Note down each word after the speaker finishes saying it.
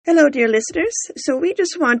Hello, dear listeners. So we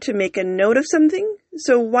just want to make a note of something.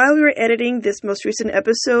 So while we were editing this most recent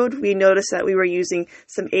episode, we noticed that we were using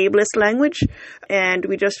some ableist language, and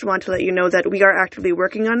we just want to let you know that we are actively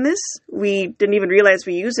working on this. We didn't even realize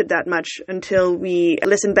we used it that much until we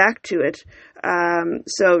listened back to it.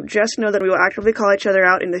 So just know that we will actively call each other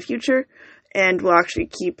out in the future, and we'll actually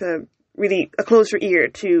keep a closer ear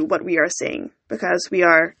to what we are saying, because we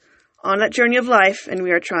are on that journey of life, and we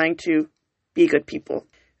are trying to be good people.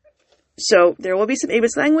 So there will be some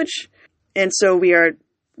ableist language, and so we are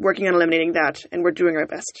working on eliminating that, and we're doing our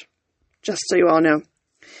best, just so you all know.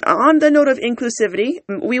 On the note of inclusivity,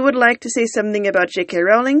 we would like to say something about J.K.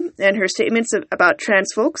 Rowling and her statements about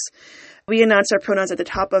trans folks. We announce our pronouns at the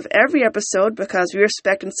top of every episode because we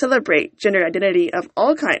respect and celebrate gender identity of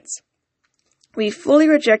all kinds. We fully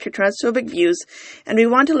reject her transphobic views, and we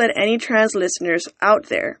want to let any trans listeners out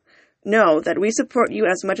there know that we support you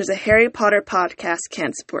as much as a Harry Potter podcast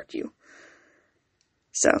can support you.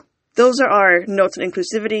 So, those are our notes on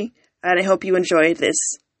inclusivity, and I hope you enjoy this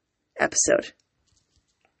episode.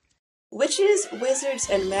 Witches, wizards,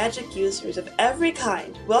 and magic users of every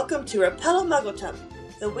kind, welcome to Repello Muggletum,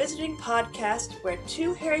 the wizarding podcast where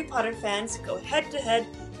two Harry Potter fans go head-to-head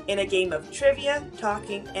in a game of trivia,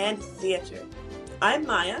 talking, and theater. I'm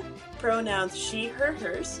Maya, pronouns she, her,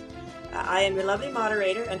 hers. I am your lovely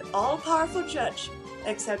moderator and all-powerful judge,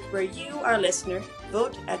 except where you, our listener,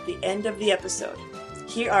 vote at the end of the episode.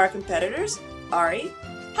 Here are our competitors, Ari.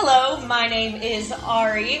 Hello, my name is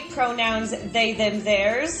Ari, pronouns they, them,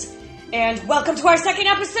 theirs, and welcome to our second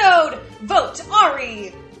episode, Vote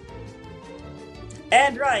Ari!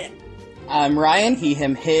 And Ryan. I'm Ryan, he,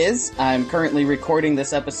 him, his. I'm currently recording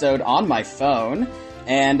this episode on my phone,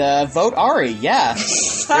 and vote Ari, yeah.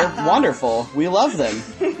 They're wonderful. We love them.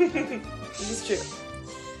 This is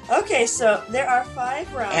true. Okay, so there are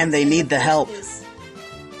 5 rounds. And they need the help.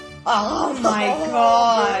 Oh my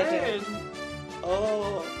god. Bird.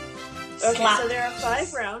 Oh. Okay, Slap. So there are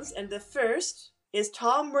 5 rounds, and the first is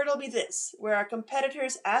Tom Riddle Me This, where our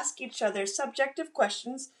competitors ask each other subjective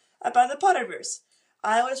questions about the Potterverse.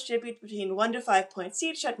 I will distribute between 1 to 5 points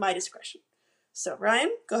each at my discretion. So,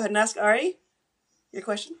 Ryan, go ahead and ask Ari your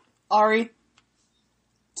question. Ari,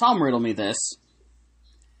 Tom riddle me this.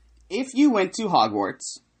 If you went to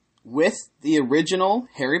Hogwarts with the original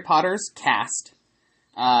Harry Potter's cast,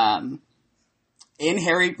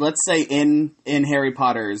 let's say in Harry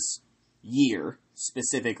Potter's year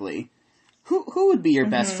specifically, who would be your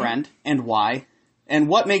best friend and why? And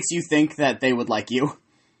what makes you think that they would like you?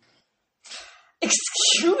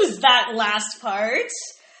 Excuse that last part.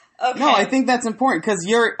 Okay. No, I think that's important because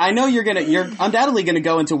you're undoubtedly gonna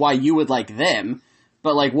go into why you would like them,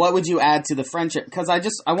 but like, what would you add to the friendship? Because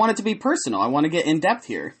I want it to be personal. I want to get in depth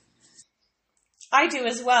here. I do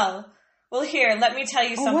as well. Well, here, let me tell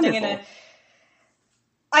you something. Wonderful.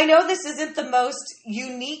 I know this isn't the most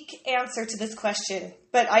unique answer to this question,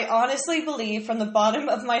 but I honestly believe from the bottom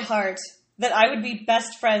of my heart that I would be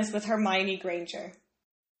best friends with Hermione Granger.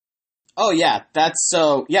 Oh, yeah,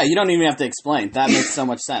 you don't even have to explain. That makes so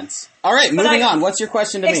much sense. All right, moving on. What's your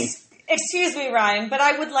question to me? Excuse me, Ryan, but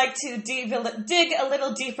I would like to dig a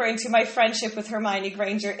little deeper into my friendship with Hermione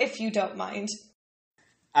Granger, if you don't mind.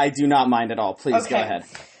 I do not mind at all. Please, Okay. Go ahead.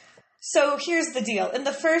 So here's the deal. In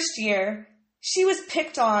the first year, she was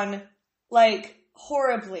picked on, like,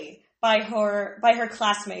 horribly by her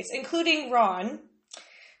classmates, including Ron.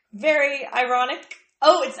 Very ironic.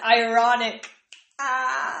 Oh, it's ironic.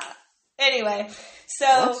 Anyway,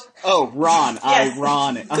 so... What? Oh, Ron. Yes.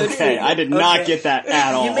 Ironic. Okay, I did not get that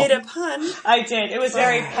at all. You made a pun. I did. It was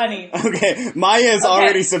very punny. Okay, Maya is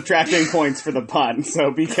already subtracting points for the pun,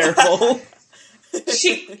 so be careful.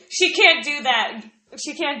 She can't do that.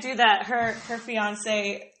 She can't do that. Her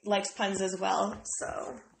fiance likes puns as well,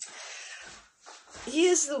 so... He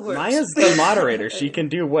is the worst. Maya's the moderator. She can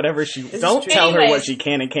do whatever she... Don't tell her what she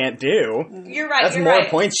can and can't do. You're right, That's more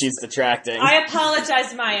points she's subtracting. I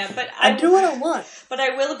apologize, Maya, but I do what I want. But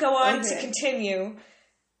I will go on to continue.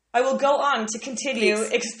 I will go on to continue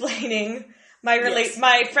explaining my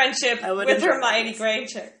friendship with Hermione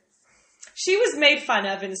Granger. She was made fun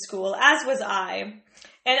of in school, as was I.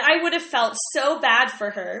 And I would have felt so bad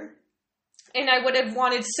for her. And I would have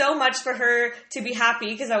wanted so much for her to be happy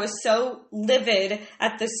because I was so livid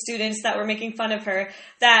at the students that were making fun of her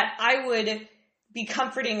that I would be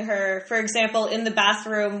comforting her, for example, in the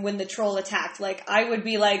bathroom when the troll attacked. Like, I would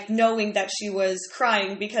be, like, knowing that she was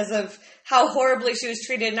crying because of how horribly she was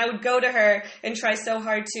treated. And I would go to her and try so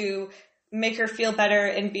hard to make her feel better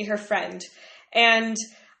and be her friend. And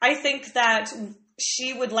I think that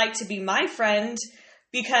she would like to be my friend,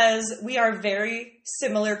 because we are very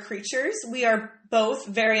similar creatures. We are both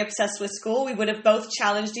very obsessed with school. We would have both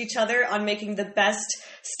challenged each other on making the best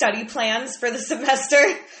study plans for the semester.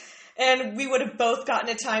 And we would have both gotten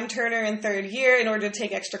a time turner in third year in order to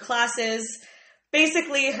take extra classes.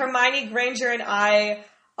 Basically, Hermione Granger and I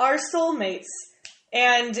are soulmates.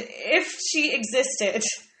 And if she existed,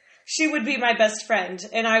 she would be my best friend.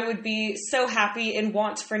 And I would be so happy and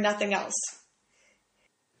want for nothing else.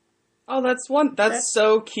 Oh, that's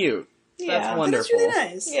so cute. Yeah. That's wonderful. That's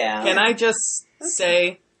really nice. Yeah. Can I just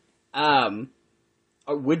say,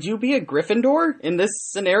 would you be a Gryffindor in this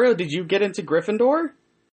scenario? Did you get into Gryffindor?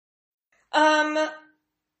 I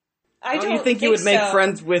don't you think you would make so.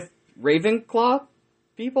 friends with Ravenclaw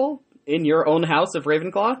people in your own house of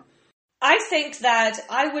Ravenclaw? I think that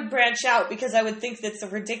I would branch out because I would think that's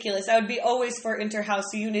ridiculous. I would be always for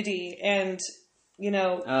inter-house unity and,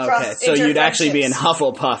 Okay, so you'd actually be in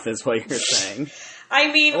Hufflepuff is what you're saying.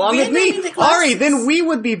 I mean... Along with me. Ari, then we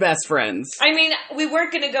would be best friends. I mean, we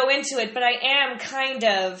weren't going to go into it, but I am kind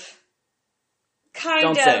of...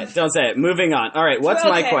 Don't say it. Moving on. All right, what's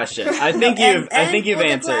my question? I think you've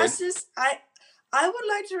answered. Classes, I would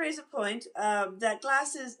like to raise a point that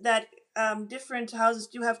different houses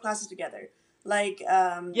do have classes together. Like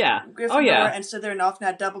Gryffindor and Slytherin often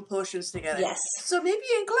had double potions together. Yes. So maybe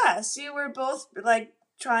in class you were both like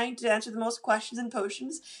trying to answer the most questions and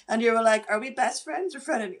potions, and you were like, "Are we best friends or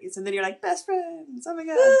frenemies?" And then you're like, "Best friends." Oh my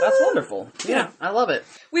god, that's wonderful. Yeah, I love it.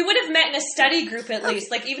 We would have met in a study group at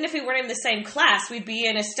least. Like even if we weren't in the same class, we'd be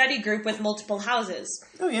in a study group with multiple houses.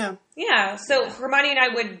 Oh yeah. Yeah. So Hermione and I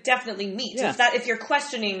would definitely meet. Yeah. If you're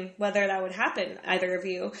questioning whether that would happen, either of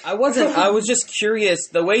you. I wasn't. I was just curious.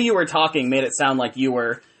 The way you were talking made it sound like you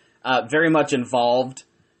were very much involved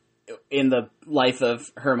in the life of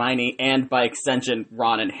Hermione and by extension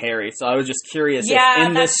Ron and Harry. So I was just curious if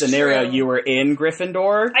in this scenario you were in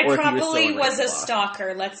Gryffindor I or probably if you were still in was Ravenclaw. a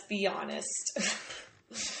stalker, let's be honest.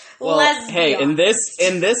 Well, hey, in this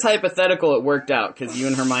hypothetical it worked out because you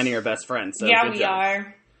and Hermione are best friends. So yeah, good we job.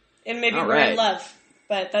 are. And maybe we're in love.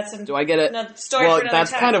 But that's Do I get it? Story well, for another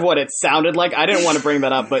that's time. kind of what it sounded like. I didn't want to bring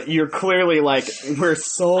that up, but you're clearly like, we're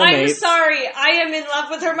soulmates. I'm sorry. I am in love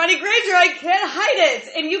with Hermione Granger. I can't hide it.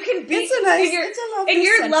 And you can be... It's a lovely and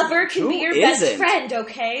your sentiment. lover can be your Who best isn't? friend,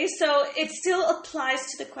 okay? So it still applies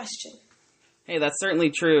to the question. Hey, that's certainly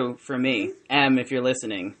true for me. Em, if you're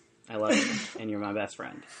listening, I love you, and you're my best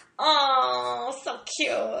friend. Oh, so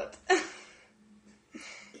cute.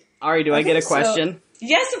 Ari, do I get a question?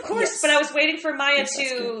 Yes, of course, Yes. but I was waiting for Maya Yes,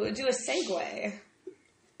 to do a segue.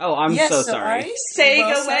 Oh, I'm so sorry. Ari, Seg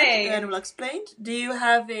well away. said and well explained. Do you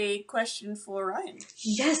have a question for Ryan?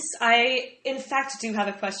 Yes, I, in fact, do have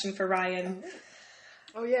a question for Ryan.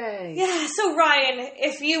 Oh, yay. Yeah, so Ryan,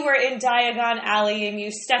 if you were in Diagon Alley and you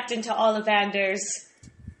stepped into Ollivanders,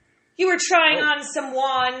 you were trying on some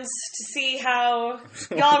wands to see how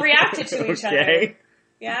y'all reacted to each other.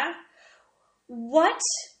 Yeah? What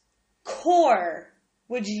core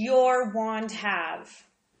would your wand have?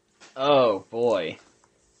 Oh, boy.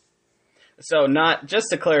 So, just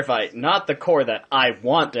to clarify, not the core that I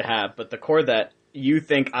want to have, but the core that you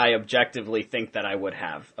think I objectively think that I would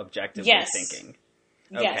have, objectively thinking.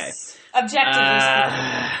 Okay. Yes. Objectively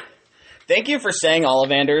speaking. Thank you for saying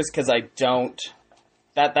Ollivanders, because I don't...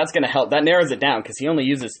 That's going to help. That narrows it down, because he only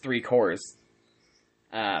uses 3 cores.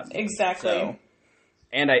 Exactly. So,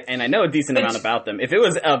 and I know a decent amount about them. If it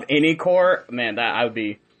was of any core, man, I'd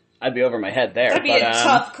be over my head there. That'd be a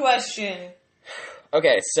tough question.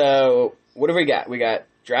 Okay, so what do we got? We got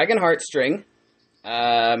Dragon Heartstring,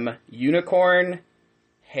 Unicorn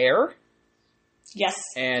Hair, Yes.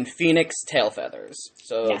 and Phoenix Tail Feathers.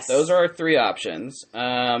 So Yes. those are our 3 options.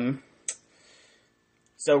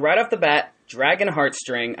 So right off the bat, Dragon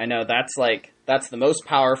Heartstring, I know that's the most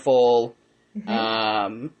powerful.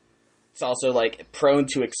 Mm-hmm. It's also prone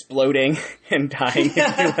to exploding and dying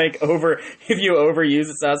if you overuse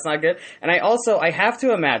it, so that's not good. And I have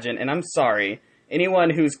to imagine, and I'm sorry, anyone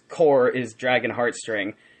whose core is Dragon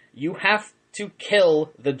Heartstring, you have to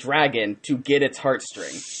kill the dragon to get its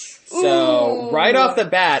heartstring. So, right off the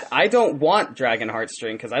bat, I don't want Dragon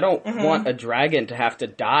Heartstring, because I don't want a dragon to have to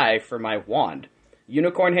die for my wand.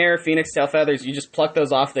 Unicorn Hair, Phoenix Tail Feathers, you just pluck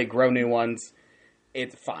those off, they grow new ones.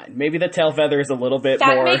 It's fine. Maybe the tail feather is a little bit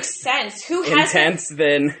more... That makes sense. Who intense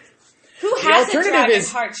than... Who has a dragon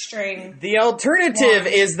heartstring? The alternative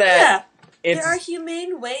is that... There are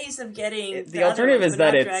humane ways of getting... The alternative is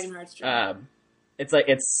that it's like,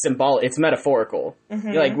 it's symbolic, it's metaphorical.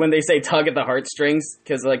 Mm-hmm. Like, when they say tug at the heartstrings,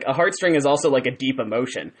 because, like, a heartstring is also, like, a deep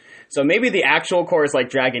emotion. So maybe the actual core is, like,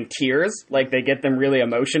 dragon tears. Like, they get them really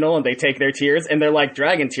emotional, and they take their tears, and they're like,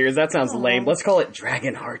 dragon tears, that sounds lame. Let's call it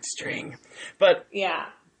dragon heartstring. But... yeah.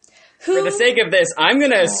 For the sake of this, I'm going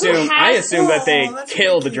to assume, that they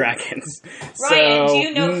kill the dragons. Ryan, so, do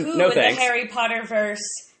you know who in thanks. the Harry Potter verse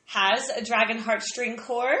has a dragon heartstring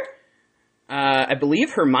core? I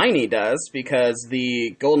believe Hermione does, because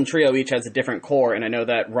the Golden Trio each has a different core, and I know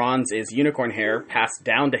that Ron's is unicorn hair passed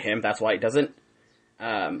down to him. That's why it doesn't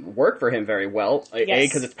work for him very well. Yes. A,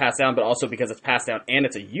 because it's passed down, but also because it's passed down and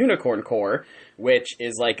it's a unicorn core, which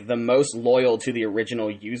is, like, the most loyal to the original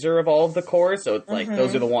user of all of the cores. So it's like,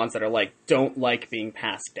 those are the ones that are, like, don't like being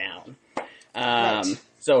passed down. Right.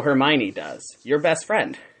 So Hermione does. Your best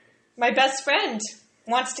friend. My best friend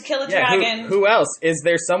wants to kill a dragon. Who else? Is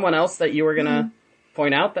there someone else that you were going to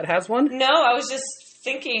point out that has one? No, I was just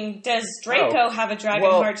thinking, does Draco have a dragon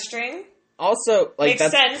heartstring? Also, like, Makes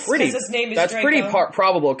sense, because his name is Draco. That's pretty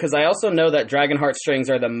probable, because I also know that dragon heartstrings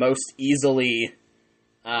are the most easily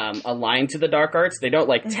aligned to the dark arts. They don't,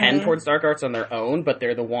 like, tend towards dark arts on their own, but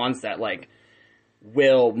they're the ones that, like,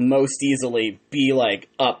 will most easily be, like,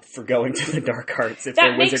 up for going to the dark arts if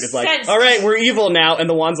their wizard is like, all right, we're evil now, and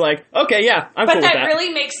the wand's like, okay, yeah, I'm cool with that. But that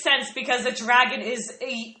really makes sense, because a dragon is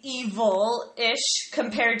evil-ish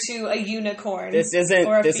compared to a unicorn. This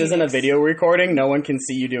isn't a video recording. No one can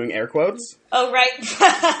see you doing air quotes. Oh, right.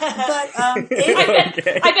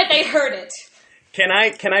 I bet they heard it. Can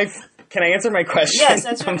I answer my question? Yes,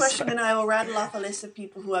 answer your question, and I will rattle off a list of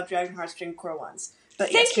people who have dragon heartstring core ones.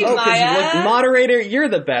 But Thank you, Maya. Look, moderator, you're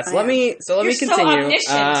the best. Let me continue. So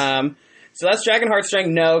omniscient. So that's dragon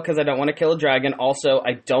heartstring. No, because I don't want to kill a dragon. Also,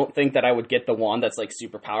 I don't think that I would get the wand that's, like,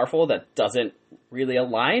 super powerful. That doesn't really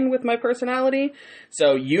align with my personality.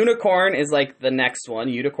 So unicorn is, like, the next one.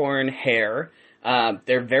 Unicorn hair.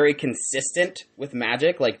 They're very consistent with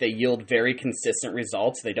magic. Like, they yield very consistent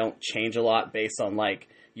results. They don't change a lot based on, like,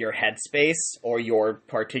 your headspace or your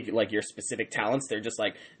your specific talents. They're just,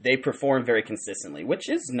 like, they perform very consistently, which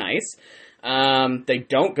is nice. They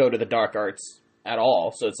don't go to the dark arts at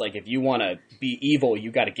all. So it's like, if you want to be evil,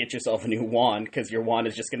 you got to get yourself a new wand, because your wand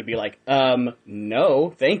is just going to be like,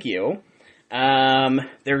 no, thank you.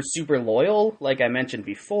 They're super loyal, like I mentioned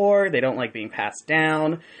before. They don't like being passed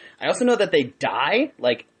down. I also know that they die,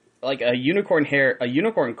 like a unicorn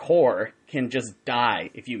core can just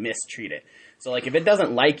die if you mistreat it. So, like, if it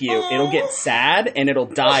doesn't like you, it'll get sad, and it'll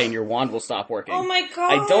die, and your wand will stop working. Oh my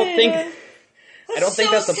god! I don't think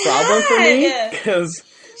that's a problem for me, because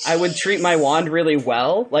I would treat my wand really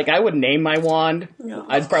well. Like, I would name my wand. No.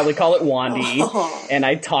 I'd probably call it Wandy, and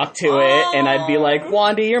I'd talk to it, and I'd be like,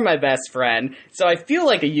 Wandy, you're my best friend. So I feel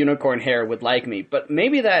like a unicorn hair would like me, but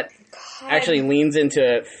maybe that actually leans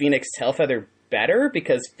into Phoenix Tailfeather better,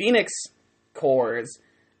 because Phoenix cores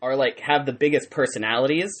are, like, have the biggest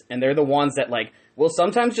personalities, and they're the ones that, like, will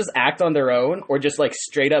sometimes just act on their own, or just, like,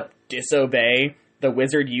 straight up disobey the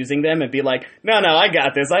wizard using them and be like, no, I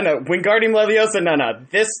got this, I know, Wingardium Leviosa, no,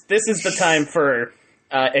 this is the time for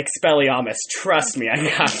Expelliarmus, trust me, I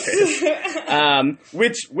got this.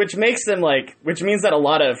 Which makes them, like, which means that a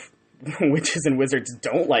lot of witches and wizards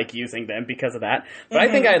don't like using them because of that, but I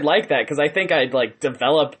think I'd like that, because I think I'd, like,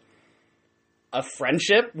 develop a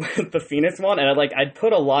friendship with the Phoenix one, and I'd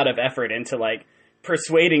put a lot of effort into, like,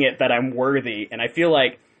 persuading it that I'm worthy, and I feel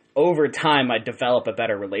like over time I'd develop a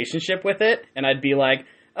better relationship with it, and I'd be like,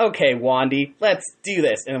 okay, Wandy, let's do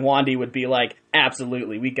this, and Wandy would be like,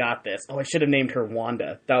 absolutely, we got this. Oh, I should have named her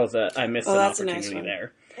Wanda. I missed an opportunity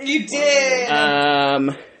there. You did!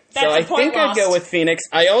 So I think I'd go with Phoenix.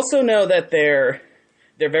 I also know that they're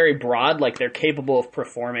very broad, like, they're capable of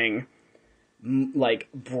performing like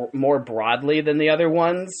more broadly than the other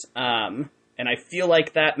ones, and I feel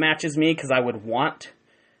like that matches me, because I'd want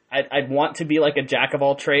to be like a jack of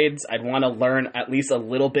all trades. I'd want to learn at least a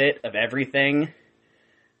little bit of everything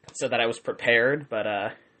so that I was prepared. But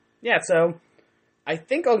so I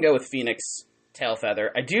think I'll go with Phoenix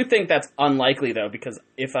Tailfeather. I do think that's unlikely, though, because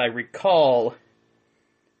if I recall,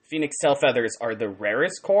 Phoenix Tailfeathers are the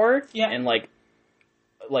rarest core, and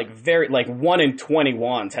very 1 in 20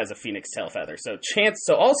 wands has a Phoenix Tailfeather. So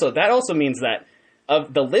also that also means that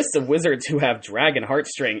of the list of wizards who have Dragon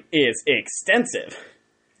Heartstring is extensive.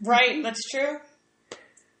 Right, that's true.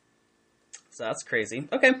 So that's crazy.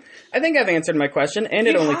 Okay, I think I've answered my question, and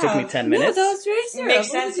it only took me 10 minutes. No, that was very thorough.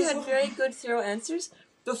 Makes sense. You had very good, thorough answers.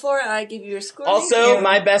 Before I give you your score, also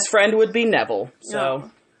my best friend would be Neville. So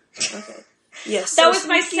okay, yes, that was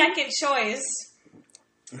my second choice.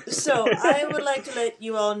 So I would like to let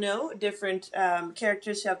you all know different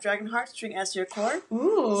characters who have Dragon Heartstring as your core.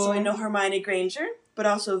 Ooh. So I know Hermione Granger, but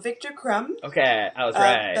also Victor Crumb. Okay, I was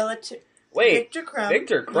right. Wait, Victor Crumb.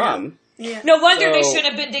 Victor Crumb? Yeah. No wonder they should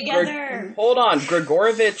have been together. Hold on,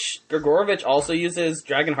 Grigorovich also uses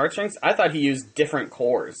Dragon Heartstrings? I thought he used different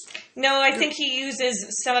cores. No, I think he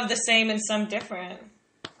uses some of the same and some different.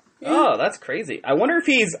 Oh, that's crazy. I wonder if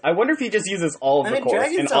he just uses all of the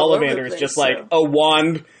cores, and Ollivander is just like a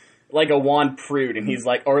wand prude, and he's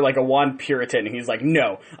like, or like a wand puritan, and he's like,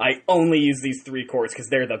 no, I only use these 3 cores because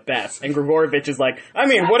they're the best. And Grigorovich is like, I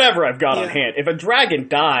mean, whatever I've got on hand. If a dragon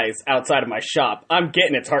dies outside of my shop, I'm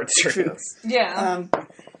getting its heartstrings. Yeah.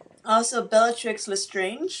 Also, Bellatrix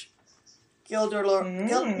Lestrange,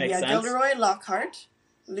 Gilderoy Lockhart,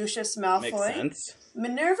 Lucius Malfoy, Makes sense.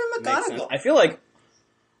 Minerva McGonagall. I feel like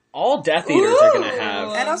all Death Eaters are going to have...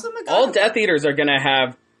 And also McGonagall. All Death Eaters are going to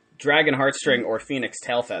have Dragon Heartstring or Phoenix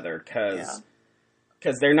Tailfeather,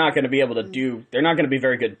 because they're not going to be able to do... They're not going to be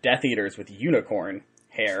very good Death Eaters with unicorn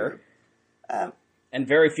hair. And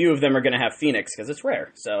very few of them are going to have Phoenix, because it's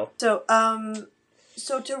rare, so...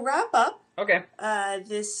 So to wrap up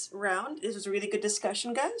this round, this was a really good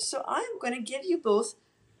discussion, guys, so I'm going to give you both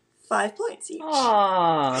 5 points each.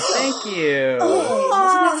 Aw, thank you. Wasn't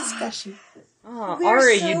that discussion? Oh,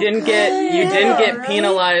 Ari, you didn't get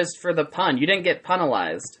penalized for the pun. You didn't get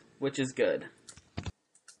punalized, which is good.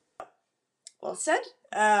 Well said.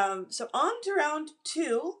 So on to round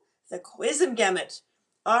 2, the Quizmgamut.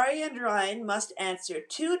 Ari and Ryan must answer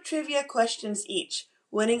 2 trivia questions each,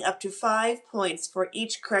 winning up to 5 points for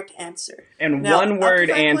each correct answer. And now,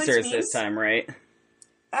 one-word answers this time, right?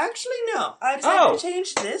 Actually, no. I'd like to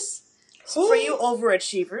change this for you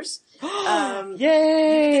overachievers.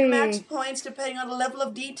 Yay! You get max points depending on the level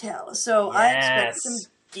of detail. So I expect some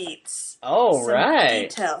deets. Oh, right.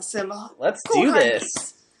 Detail. Let's do this.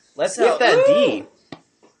 Deets. Let's get that D.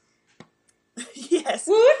 Yes.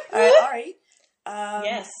 All right.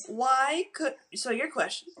 Yes. So your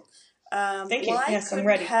question. Thank you. Yes, I'm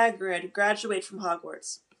ready. Hagrid graduate from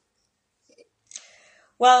Hogwarts?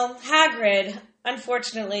 Well, Hagrid,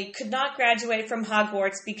 unfortunately, could not graduate from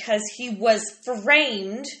Hogwarts because he was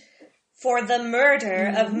framed for the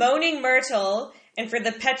murder of Moaning Myrtle and for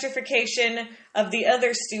the petrification of the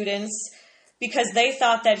other students because they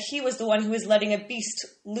thought that he was the one who was letting a beast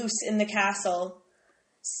loose in the castle,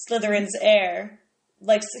 Slytherin's heir.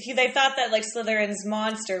 They thought that Slytherin's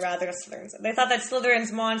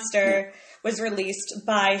monster was released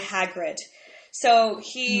by Hagrid. So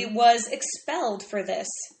he was expelled for this.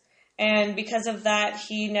 And because of that,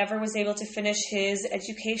 he never was able to finish his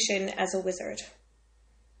education as a wizard.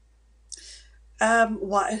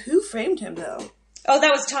 Who framed him, though? Oh,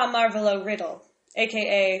 that was Tom Marvolo Riddle,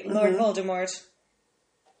 a.k.a. Lord Voldemort.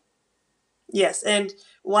 Yes, and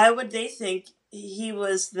why would they think he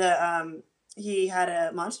was he had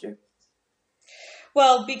a monster?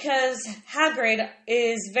 Well, because Hagrid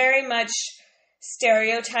is very much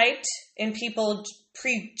stereotyped and people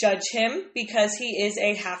prejudge him because he is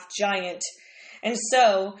a half-giant. And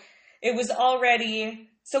so it was already...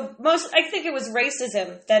 I think it was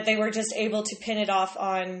racism that they were just able to pin it off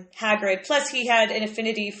on Hagrid. Plus, he had an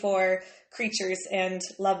affinity for creatures and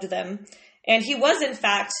loved them. And he was, in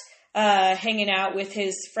fact, hanging out with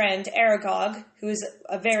his friend Aragog, who is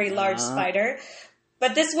a very large spider.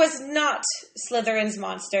 But this was not Slytherin's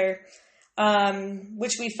monster,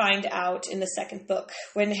 which we find out in the second book,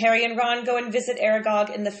 when Harry and Ron go and visit Aragog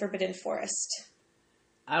in the Forbidden Forest.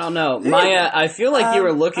 I don't know. Maya, I feel like you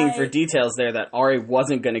were looking for details there that Ari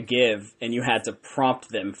wasn't going to give, and you had to prompt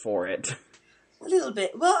them for it. A little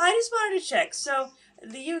bit. Well, I just wanted to check. So,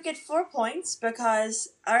 you get 4 points because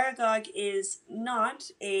Aragog is not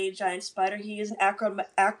a giant spider. He is an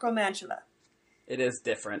acromantula. It is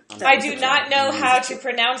different. I do not know how to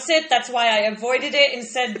pronounce it. That's why I avoided it and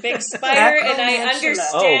said big spider, and I understand.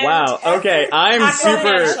 Oh, wow. Okay, I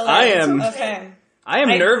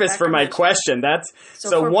am nervous for my question.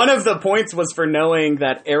 So one of the points was for knowing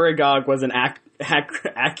that Aragog was an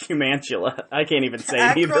acumantula. I can't even say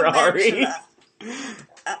it either, Ari.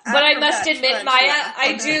 But I must admit, Maya,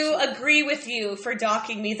 I do agree with you for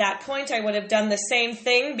docking me that point. I would have done the same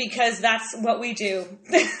thing because that's what we do.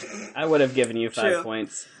 I would have given you 5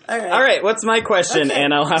 points. All right, what's my question? Okay.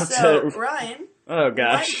 And I'll have to... Ryan, oh,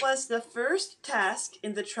 gosh. what was the first task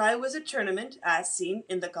in the Triwizard Tournament as seen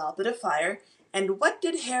in the Goblet of Fire? And what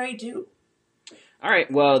did Harry do? All right.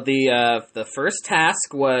 Well, the first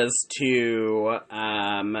task was to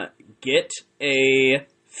get a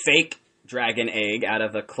fake dragon egg out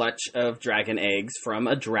of a clutch of dragon eggs from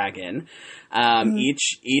a dragon.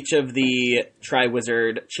 Each of the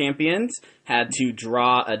Triwizard champions had to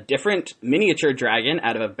draw a different miniature dragon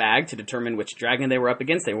out of a bag to determine which dragon they were up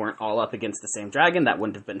against. They weren't all up against the same dragon. That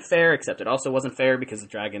wouldn't have been fair, except it also wasn't fair because the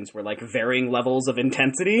dragons were like varying levels of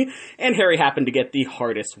intensity, and Harry happened to get the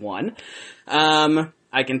hardest one.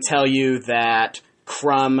 I can tell you that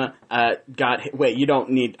Crumb got... Wait, I don't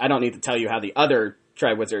need to tell you how the other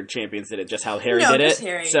Triwizard champions did it, just how Harry did it.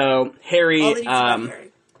 Harry. So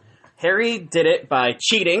Harry did it by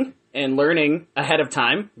cheating and learning ahead of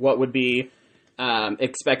time what would be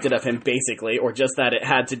expected of him, basically, or just that it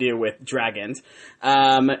had to do with dragons.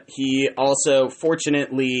 He also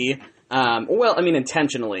fortunately,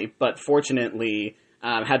 intentionally, but fortunately,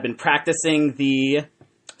 had been practicing the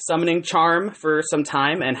summoning charm for some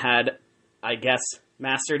time and had, I guess,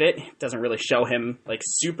 mastered it. It doesn't really show him, like,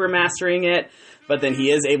 super mastering it, but then he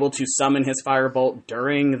is able to summon his firebolt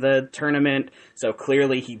during the tournament, so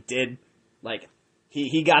clearly he did, like,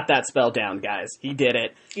 he got that spell down, guys. He did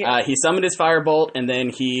it. Yeah. He summoned his firebolt, and then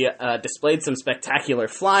he displayed some spectacular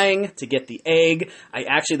flying to get the egg.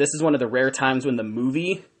 This is one of the rare times when the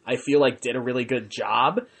movie, I feel like, did a really good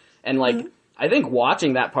job, and, like, I think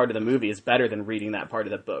watching that part of the movie is better than reading that part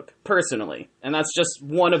of the book, personally. And that's just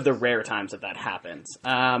one of the rare times that happens.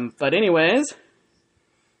 But anyways,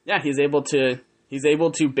 yeah, he's able to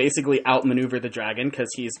basically outmaneuver the dragon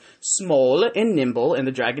because he's small and nimble, and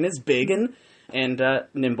the dragon is big and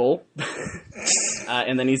nimble.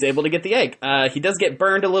 And then he's able to get the egg. He does get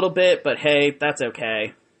burned a little bit, but hey, that's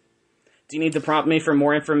okay. Do you need to prompt me for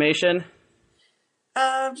more information?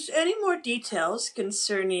 Just any more details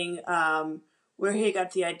concerning where he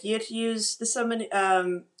got the idea to use the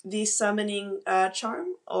summoning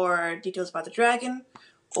charm, or details about the dragon,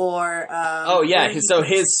 or so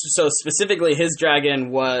specifically his dragon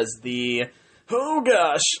was the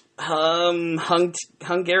Hungarian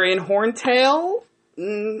horntail,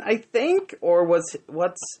 I think, or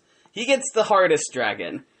he gets the hardest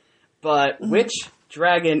dragon, but which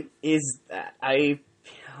dragon is that?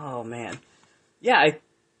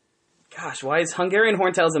 Why is Hungarian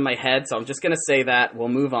Horntails in my head? So I'm just going to say that. We'll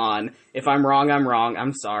move on. If I'm wrong, I'm wrong.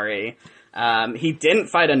 I'm sorry. He didn't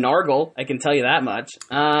fight a Nargle, I can tell you that much.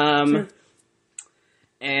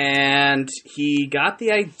 And he got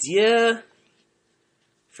the idea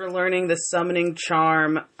for learning the summoning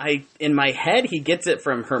charm. In my head, he gets it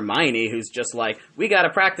from Hermione, who's just like, we gotta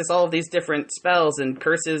practice all of these different spells and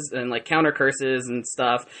curses and, like, counter curses and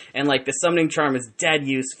stuff, and, like, the summoning charm is dead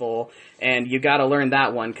useful, and you gotta learn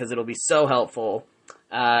that one, because it'll be so helpful.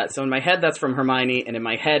 So in my head, that's from Hermione, and in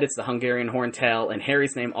my head, it's the Hungarian Horntail, and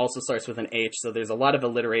Harry's name also starts with an H, so there's a lot of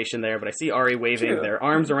alliteration there, but I see Ari waving their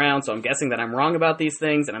arms around, so I'm guessing that I'm wrong about these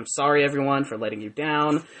things, and I'm sorry, everyone, for letting you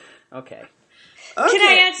down. Okay. Okay, can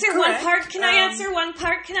I answer one part? Can I answer one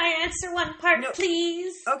part? Can I answer one part, no,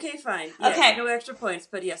 please? Okay, fine. Yes, okay. No extra points,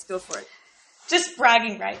 but yes, go for it. Just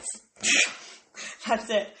bragging rights. That's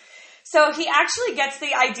it. So he actually gets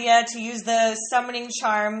the idea to use the summoning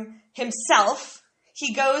charm himself.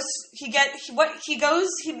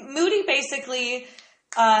 Moody basically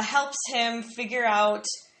helps him figure out.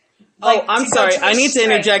 Like, I'm sorry. I need to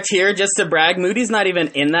interject here just to brag. Moody's not even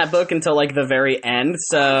in that book until, like, the very end.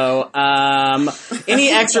 So, any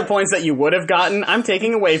extra points that you would have gotten, I'm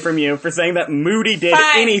taking away from you for saying that Moody did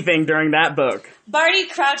anything during that book. Barty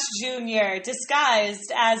Crouch Jr.,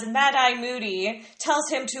 disguised as Mad-Eye Moody, tells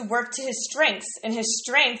him to work to his strengths, and his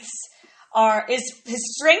strengths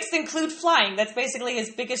include flying. That's basically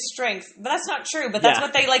his biggest strength. But that's not true, but that's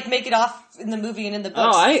what they, like, make it off in the movie and in the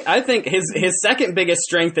books. Oh, I think his second biggest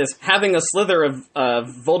strength is having a slither of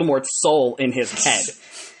Voldemort's soul in his head.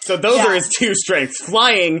 So those are his two strengths,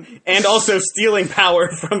 flying and also stealing power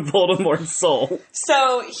from Voldemort's soul.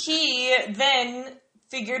 So he then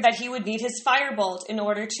figured that he would need his firebolt in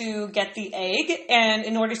order to get the egg, and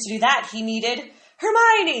in order to do that, he needed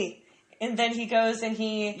Hermione. And then he goes and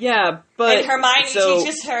and Hermione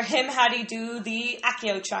teaches him how to do the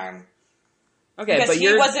Accio charm. Okay, because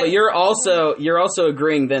you're also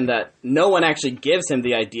agreeing then that no one actually gives him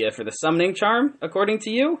the idea for the summoning charm, according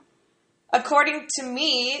to you? According to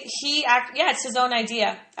me, it's his own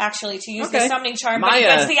idea, actually, to use the summoning charm, but he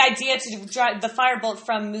gets the idea to drive the firebolt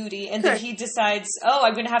from Moody, and then he decides,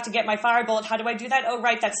 I'm going to have to get my firebolt. How do I do that? Oh,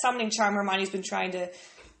 right, that summoning charm Hermione's been trying to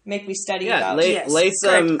make me study about. Lay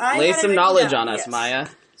some knowledge on us, Maya.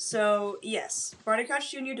 So, yes, Barty Crouch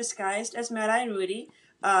Jr. disguised as Mad-Eye and Moody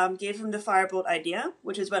gave him the firebolt idea,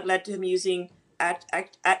 which is what led to him using Accio.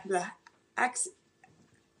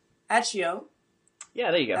 Yeah,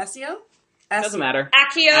 there you go. Accio? Doesn't matter.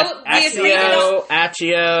 Accio.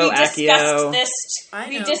 Accio.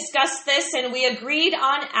 We discussed this and we agreed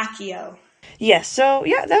on Accio. Yes, so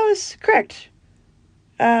yeah, that was correct.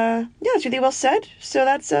 That's really well said. So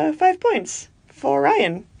that's 5 points for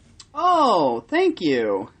Ryan. Oh, thank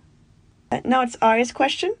you. Now it's Ari's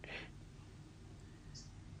question.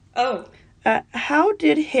 Oh. How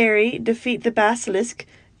did Harry defeat the basilisk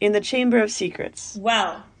in the Chamber of Secrets?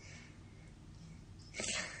 Well.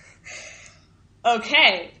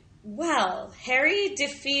 Okay. Well, Harry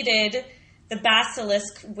defeated the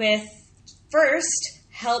basilisk with, first,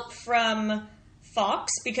 help from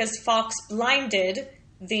Fawkes, because Fawkes blinded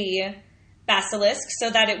the basilisk so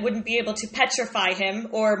that it wouldn't be able to petrify him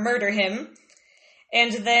or murder him.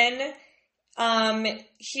 And then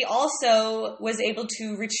he also was able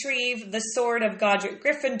to retrieve the sword of Godric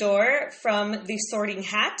Gryffindor from the Sorting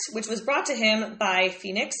Hat, which was brought to him by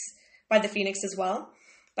the Phoenix as well,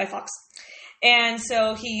 by Fawkes. And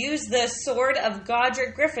so he used the sword of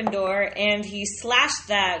Godric Gryffindor and he slashed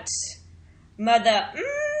that mother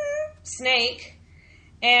snake.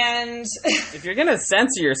 And if you're gonna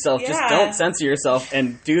censor yourself, just don't censor yourself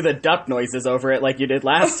and do the duck noises over it like you did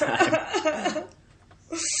last time.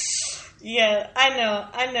 Yeah,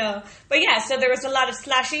 I know. But yeah, so there was a lot of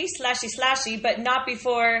slashy, but not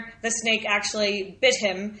before the snake actually bit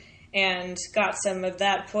him and got some of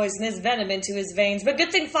that poisonous venom into his veins. But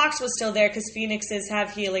good thing Fawkes was still there, because phoenixes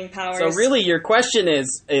have healing powers. So really, your question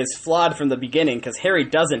is flawed from the beginning, because Harry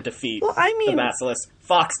doesn't defeat the basilisk.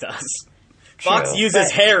 Fawkes does. True, Fawkes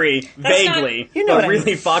uses Harry vaguely, but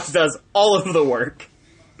really Fawkes does all of the work.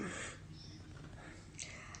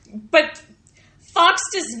 But Fawkes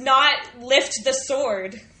does not lift the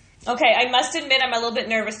sword. Okay, I must admit I'm a little bit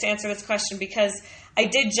nervous to answer this question, because I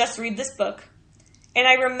did just read this book, and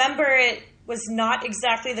I remember it was not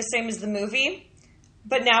exactly the same as the movie,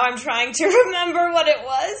 but now I'm trying to remember what it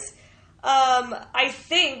was. I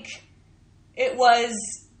think it was...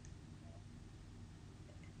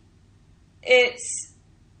 its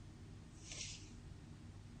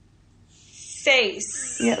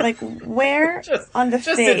face. Yeah, like where on the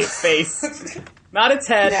just face? Its face. Not its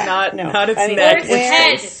head, not its neck. Or its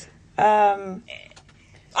head. Face.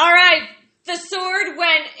 Alright, the sword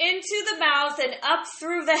went into the mouth and up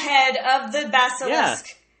through the head of the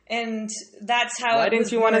basilisk. Yeah. And that's how Why it was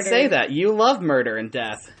didn't you want to say that? You love murder and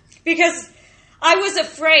death. Because I was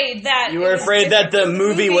afraid that... You were afraid that the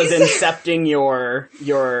movie was incepting your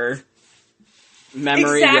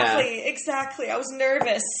memory. Exactly. I was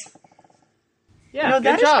nervous. Yeah,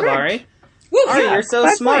 good job, Ari. Woo, Ari, you're so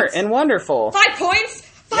smart and wonderful. 5 points?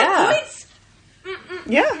 5 points?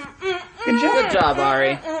 Yeah. Good job. Good job,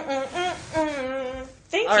 Ari.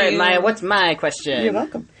 Thank you. All right, Maya, what's my question? You're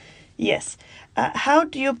welcome. Yes. How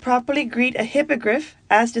do you properly greet a hippogriff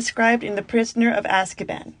as described in The Prisoner of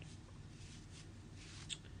Azkaban?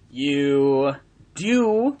 You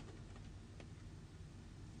do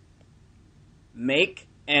make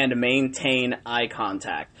and maintain eye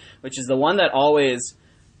contact, which is the one that always,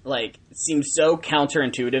 seems so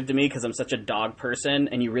counterintuitive to me because I'm such a dog person,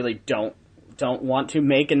 and you really don't want to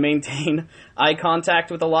make and maintain eye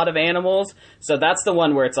contact with a lot of animals. So that's the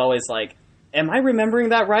one where it's always like, am I remembering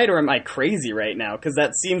that right, or am I crazy right now? Because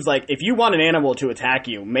that seems like if you want an animal to attack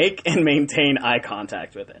you, make and maintain eye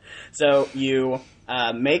contact with it. So you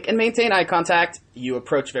make and maintain eye contact, you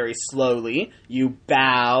approach very slowly, you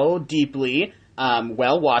bow deeply,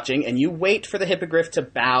 while watching, and you wait for the hippogriff to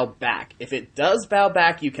bow back. If it does bow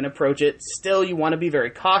back, you can approach it. Still, you want to be very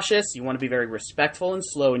cautious, you want to be very respectful and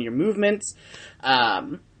slow in your movements,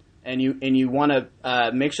 and you want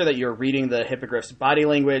to make sure that you're reading the hippogriff's body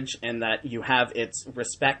language and that you have its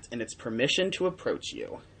respect and its permission to approach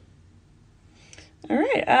you. All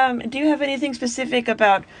right. Do you have anything specific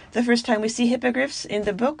about the first time we see hippogriffs in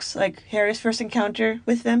the books, like Harry's first encounter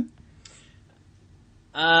with them?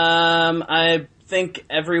 I think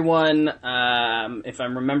everyone, if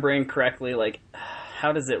I'm remembering correctly,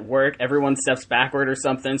 how does it work? Everyone steps backward or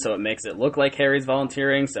something, so it makes it look like Harry's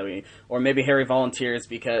volunteering. Or maybe Harry volunteers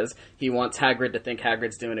because he wants Hagrid to think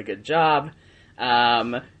Hagrid's doing a good job.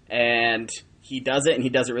 And he does it, and he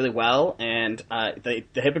does it really well. And the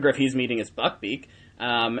hippogriff he's meeting is Buckbeak.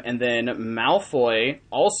 And then Malfoy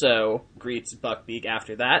also greets Buckbeak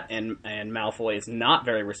after that, and Malfoy is not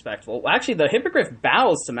very respectful. Well, actually, the hippogriff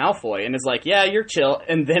bows to Malfoy and is like, yeah, you're chill.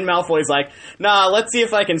 And then Malfoy's like, nah, let's see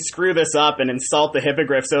if I can screw this up and insult the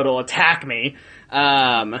hippogriff so it'll attack me.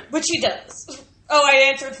 Which he does. Oh, I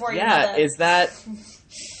answered for you. Yeah, is that...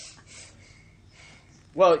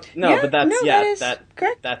 Well, no, but that's...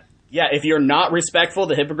 correct. Yeah, if you're not respectful,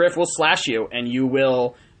 the hippogriff will slash you, and you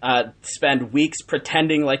will... spend weeks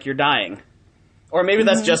pretending like you're dying. Or maybe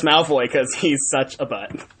that's just Malfoy because he's such a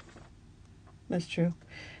butt. That's true.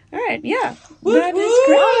 All right, yeah. That is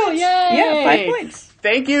great. Oh, yay! Yeah, 5 points.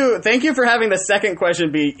 Thank you for having the second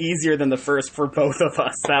question be easier than the first for both of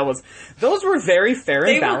us. Those were very fair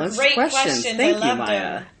and balanced great questions. Thank you,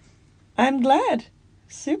 Maya. them. I'm glad.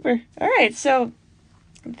 Super. All right, so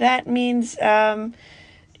that means Ari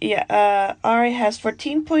has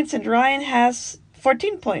 14 points and Ryan has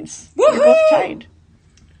 14 points. Woohoo! We're both tied.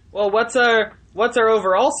 Well, what's our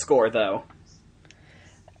overall score though?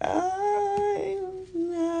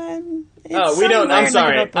 We don't. I'm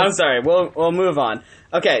sorry. We'll move on.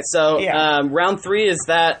 Okay, so round 3 is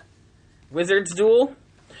that Wizards duel.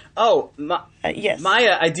 Oh, yes.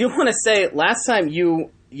 Maya, I do want to say last time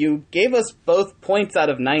you gave us both points out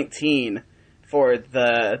of 19 for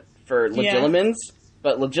Legilimens,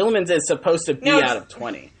 but Legilimens is supposed to be out of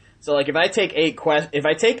 20. So like if I take 8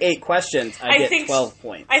 questions, I get 12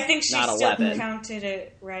 points. I think she not still 11. counted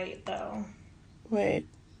it right though. Wait.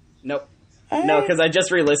 Nope. No, because I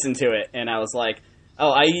just re-listened to it, and I was like,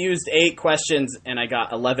 oh, I used 8 questions, and I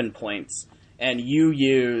got 11 points. And you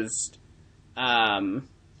used, I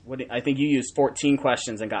think you used 14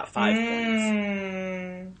 questions and got 5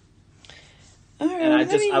 points. All right, and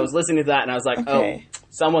I was listening to that, and I was like, okay. Oh,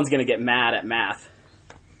 someone's going to get mad at math.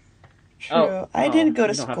 True. I didn't go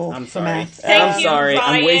to school I'm for sorry. math. Thank you, sorry.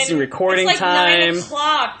 Ryan. I'm wasting recording it's like time. 9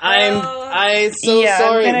 o'clock, bro. I'm so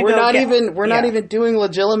sorry. We're not even doing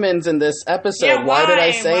Legilimens in this episode. Yeah, why did I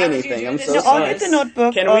why? say Why would anything? you do I'm this? so No, sorry. I'll get the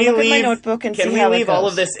notebook. Can I'll we look leave? at my notebook and Can see we how leave it all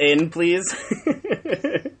goes. of this in, please?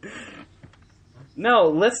 No,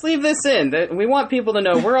 let's leave this in. We want people to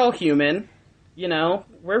know we're all human. You know,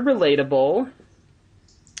 we're relatable.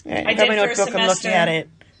 Right, I got my did for a notebook. I'm looking semester. at it.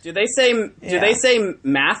 Do they say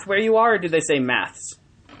math where you are, or do they say maths?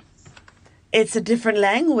 It's a different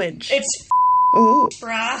language. It's Ooh.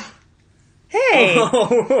 bruh. Hey.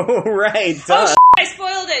 Oh, right. Duh. Oh, I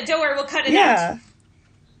spoiled it. Don't worry, we'll cut it out. Yeah.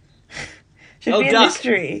 Should be a duck.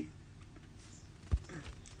 mystery.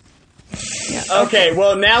 Yeah. Okay,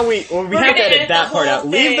 well now we have to edit that part out.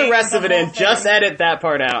 Leave the rest of it in. Just edit that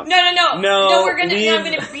part out. No, No, I'm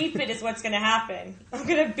gonna beep it is what's gonna happen. I'm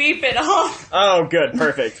gonna beep it off. Oh, good.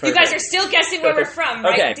 Perfect. You guys are still guessing where we're from,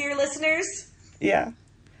 right, Okay. dear listeners? Yeah.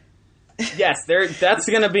 Yes, that's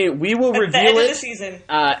gonna be. We will At the reveal end of it the season.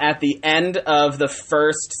 at the end of the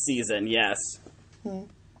first season. Yes.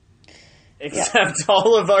 Except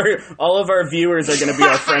all of our viewers are going to be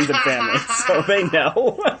our friends and family, so they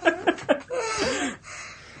know.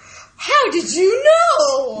 How did you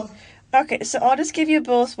know? Okay, so I'll just give you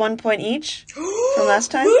both 1 point each from last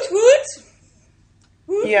time. Woot woot.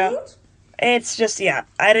 Woot, Yeah. woot. It's just,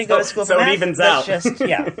 I didn't go to school for math. So it evens Let's out.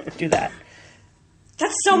 just, do that.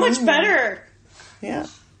 That's so much better. Yeah.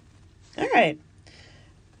 All right.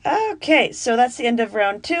 Okay, so that's the end of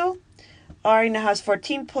round 2. Ari now has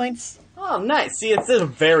 14 points. Oh, nice. See, it's a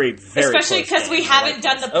very, very Especially close because we game. haven't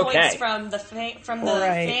done the points Okay. from the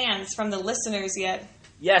Right. fans, from the listeners yet.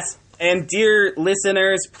 Yes, and dear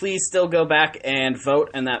listeners, please still go back and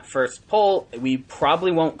vote in that first poll. We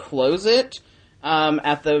probably won't close it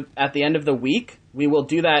at the end of the week. We will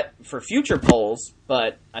do that for future polls,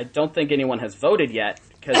 but I don't think anyone has voted yet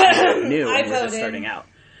because we're new and we're just starting out.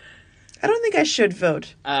 I don't think I should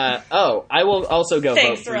vote. I will also go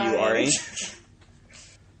Thanks, vote for you, Ryan. Ari.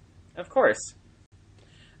 Of course.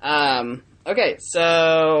 Okay,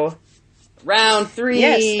 so round 3.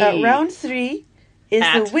 Yes, round 3 is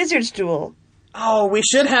the Wizard's Duel. Oh, we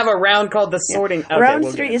should have a round called the Sorting. Okay, round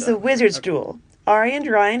we'll 3 is the Wizard's Duel. Ari and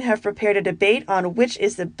Ryan have prepared a debate on which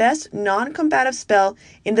is the best non-combative spell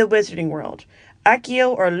in the wizarding world, Accio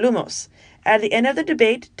or Lumos. At the end of the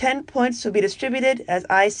debate, 10 points will be distributed as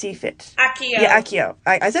I see fit. Accio. Yeah, Accio.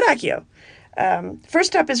 I said Accio.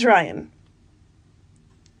 First up is Ryan.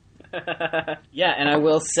 Yeah, and I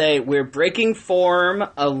will say we're breaking form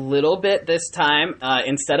a little bit this time.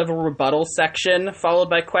 Instead of a rebuttal section followed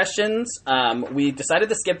by questions, we decided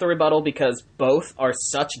to skip the rebuttal because both are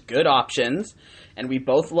such good options, and we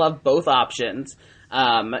both love both options.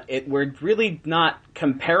 We're really not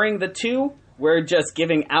comparing the two. We're just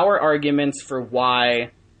giving our arguments for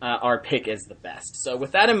why our pick is the best. So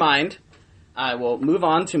with that in mind, I will move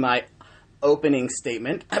on to my opening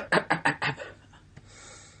statement.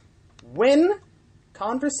 When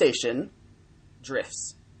conversation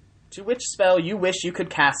drifts to which spell you wish you could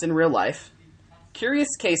cast in real life, Curious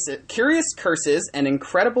curses and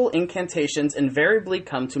incredible incantations invariably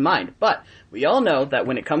come to mind, but we all know that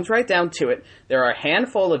when it comes right down to it, there are a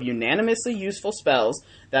handful of unanimously useful spells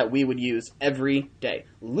that we would use every day.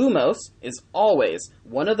 Lumos is always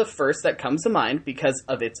one of the first that comes to mind because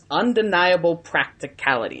of its undeniable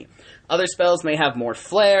practicality. Other spells may have more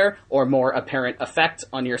flair or more apparent effect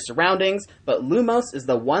on your surroundings, but Lumos is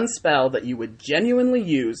the one spell that you would genuinely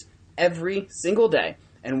use every single day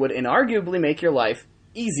and would inarguably make your life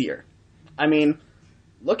easier. I mean,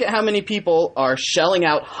 look at how many people are shelling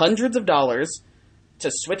out hundreds of dollars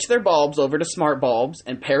to switch their bulbs over to smart bulbs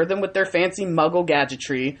and pair them with their fancy muggle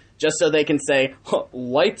gadgetry just so they can say,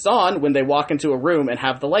 lights on, when they walk into a room and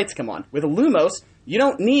have the lights come on. With Lumos, you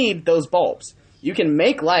don't need those bulbs. You can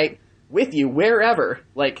make light with you wherever,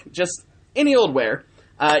 like just any old where.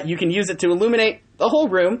 You can use it to illuminate the whole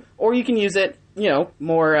room, or you can use it,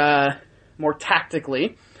 more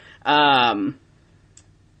tactically.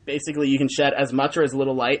 Basically, you can shed as much or as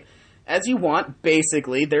little light as you want.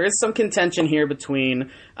 Basically, there is some contention here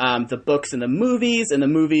between the books and the movies. In the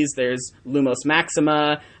movies, there's Lumos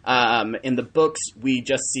Maxima. In the books, we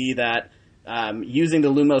just see that using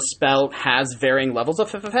the Lumos spell has varying levels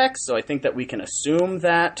of effects, so I think that we can assume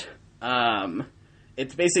that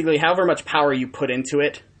it's basically however much power you put into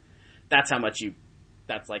it, that's how much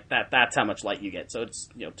that's how much light you get. So it's,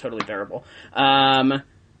 totally variable.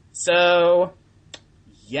 So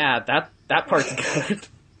yeah, that part's good.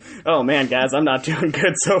 Oh man, guys, I'm not doing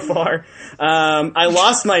good so far. I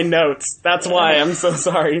lost my notes. That's why I'm so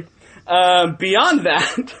sorry. Beyond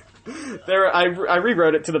that, I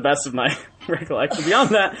rewrote it to the best of my recollection. Beyond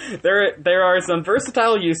that, there are some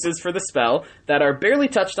versatile uses for the spell that are barely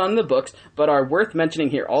touched on in the books, but are worth mentioning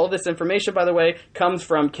here. All of this information, by the way, comes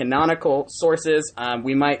from canonical sources.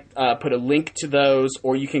 We might put a link to those,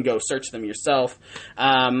 or you can go search them yourself.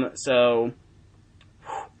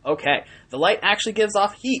 Okay. The light actually gives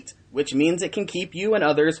off heat, which means it can keep you and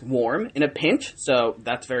others warm in a pinch, so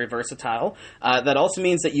that's very versatile. That also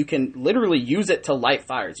means that you can literally use it to light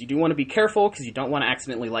fires. You do want to be careful because you don't want to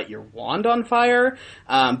accidentally light your wand on fire,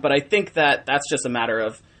 but I think that that's just a matter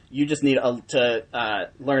of you just need to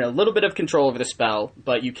learn a little bit of control over the spell,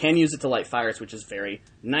 but you can use it to light fires, which is very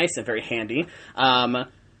nice and very handy.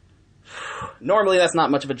 Normally that's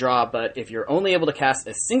not much of a draw, but if you're only able to cast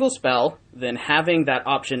a single spell, then having that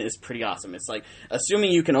option is pretty awesome. It's like,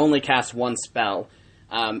 assuming you can only cast one spell,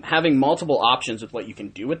 having multiple options with what you can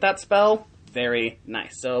do with that spell, very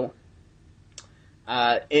nice. So,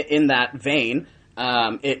 in that vein,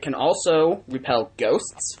 it can also repel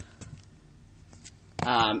ghosts,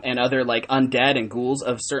 and other, undead and ghouls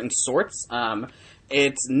of certain sorts.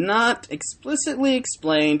 It's not explicitly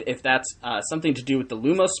explained if that's something to do with the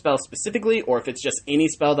Lumos spell specifically, or if it's just any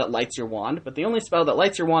spell that lights your wand. But the only spell that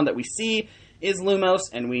lights your wand that we see is Lumos,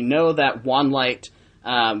 and we know that wand light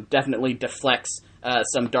definitely deflects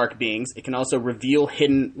some dark beings. It can also reveal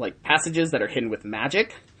hidden passages that are hidden with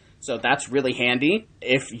magic, so that's really handy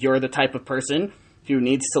if you're the type of person who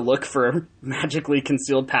needs to look for magically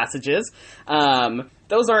concealed passages.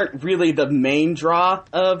 Those aren't really the main draw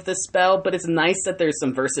of the spell, but it's nice that there's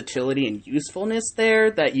some versatility and usefulness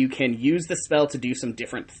there, that you can use the spell to do some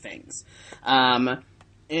different things.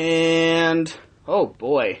 And, oh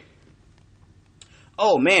boy.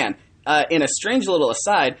 Oh man. In a strange little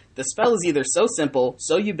aside, the spell is either so simple,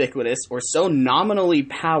 so ubiquitous, or so nominally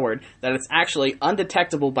powered that it's actually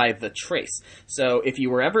undetectable by the trace. So if you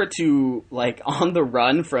were ever to, on the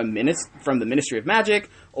run from the Ministry of Magic,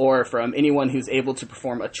 or from anyone who's able to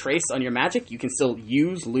perform a trace on your magic, you can still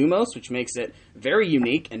use Lumos, which makes it very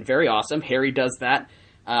unique and very awesome. Harry does that.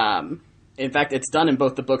 In fact, it's done in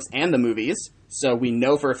both the books and the movies, so we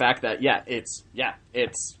know for a fact that,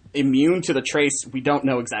 it's immune to the trace. We don't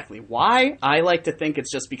know exactly why. I like to think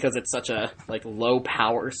it's just because it's such a, low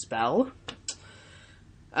power spell.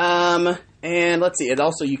 And let's see,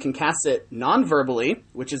 you can cast it non-verbally,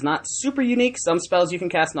 which is not super unique. Some spells you can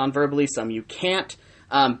cast non-verbally, some you can't.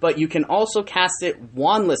 But you can also cast it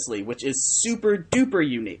wandlessly, which is super duper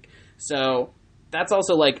unique. So that's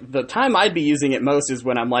also the time I'd be using it most is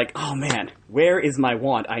when I'm oh man, where is my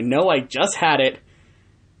wand? I know I just had it.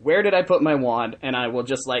 Where did I put my wand? And I will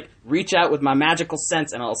just reach out with my magical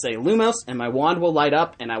sense and I'll say Lumos and my wand will light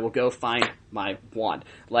up and I will go find my wand.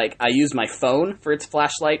 I use my phone for its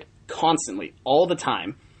flashlight constantly, all the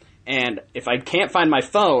time. And if I can't find my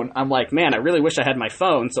phone, I'm man, I really wish I had my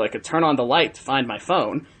phone so I could turn on the light to find my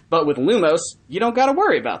phone. But with Lumos, you don't gotta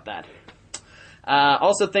worry about that.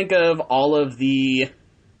 Also think of all of the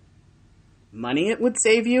money it would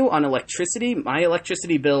save you on electricity. My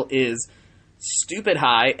electricity bill is stupid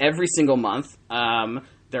high every single month.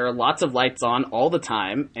 there are lots of lights on all the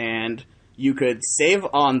time, and you could save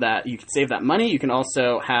on that. You could save that money. You can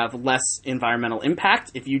also have less environmental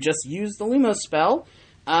impact if you just use the Lumos spell.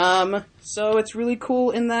 So it's really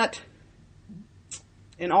cool in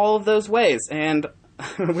all of those ways. And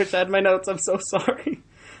I wish I had my notes. I'm so sorry.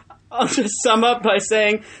 I'll just sum up by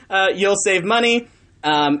saying you'll save money.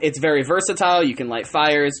 It's very versatile. You can light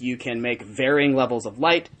fires. You can make varying levels of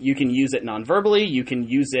light. You can use it non-verbally. You can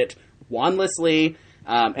use it wandlessly.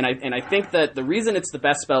 And I think that the reason it's the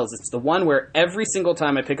best spell is it's the one where every single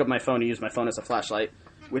time I pick up my phone and use my phone as a flashlight,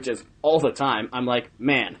 which is all the time, I'm like,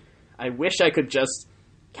 man, I wish I could just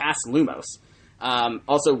cast Lumos.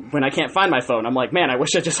 Also, when I can't find my phone, I'm like, man, I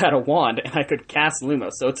wish I just had a wand and I could cast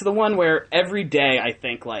Lumos. So it's the one where every day I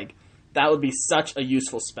think, like, that would be such a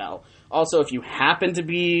useful spell. Also, if you happen to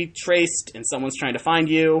be traced and someone's trying to find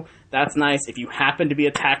you, that's nice. If you happen to be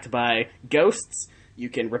attacked by ghosts, you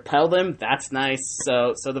can repel them. That's nice.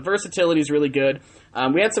 So the versatility is really good.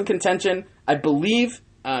 We had some contention. I believe,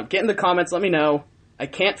 get in the comments, let me know. I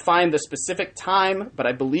can't find the specific time, but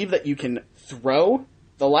I believe that you can throw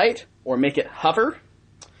the light or make it hover.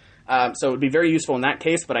 So it would be very useful in that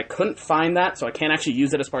case, but I couldn't find that, so I can't actually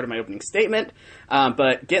use it as part of my opening statement.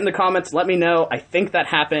 But get in the comments, let me know. I think that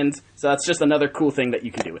happens, so that's just another cool thing that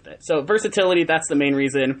you can do with it. So versatility, that's the main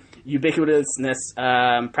reason.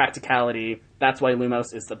 Ubiquitousness, practicality, that's why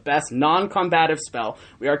Lumos is the best non-combative spell.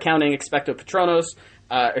 We are counting Expecto Patronum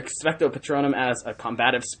as a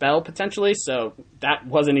combative spell, potentially, so that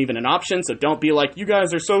wasn't even an option, so don't be like, you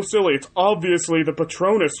guys are so silly, it's obviously the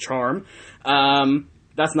Patronus charm.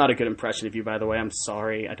 That's not a good impression of you, by the way. I'm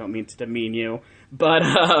sorry. I don't mean to demean you. But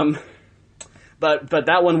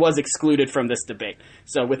that one was excluded from this debate.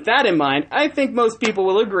 So with that in mind, I think most people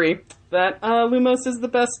will agree that Lumos is the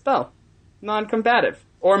best spell. Non-combative.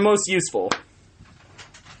 Or most useful.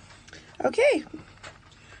 Okay.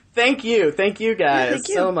 Thank you. Thank you guys Thank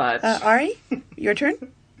you. So much. Ari, your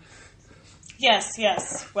turn?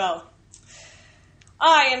 Yes. Well,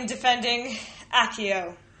 I am defending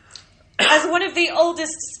Accio. As one of the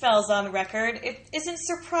oldest spells on record, it isn't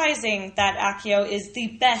surprising that Accio is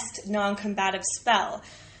the best non-combative spell.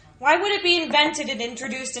 Why would it be invented and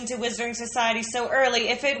introduced into Wizarding Society so early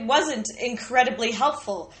if it wasn't incredibly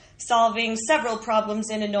helpful, solving several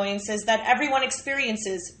problems and annoyances that everyone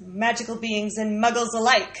experiences, magical beings and muggles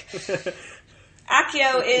alike?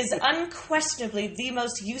 Accio is unquestionably the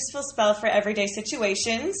most useful spell for everyday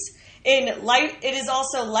situations. It is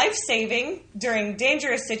also life-saving during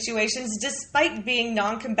dangerous situations despite being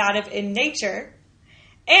non-combative in nature.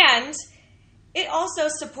 And it also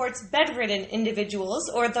supports bedridden individuals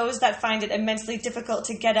or those that find it immensely difficult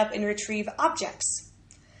to get up and retrieve objects.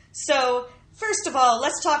 So, first of all,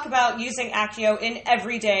 let's talk about using Accio in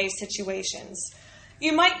everyday situations.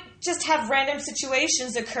 You might just have random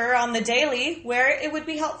situations occur on the daily where it would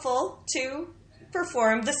be helpful to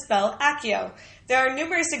perform the spell Accio. There are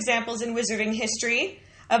numerous examples in wizarding history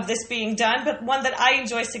of this being done, but one that I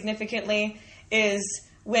enjoy significantly is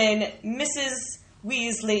when Mrs.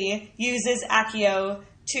 Weasley uses Accio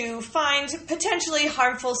to find potentially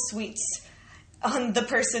harmful sweets on the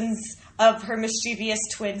persons of her mischievous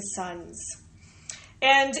twin sons.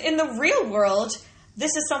 And in the real world,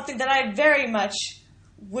 this is something that I very much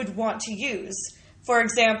would want to use. For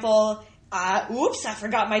example, oops, I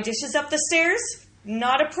forgot my dishes up the stairs.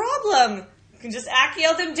 Not a problem. You can just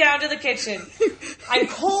Accio them down to the kitchen. I'm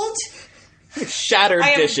cold. Shattered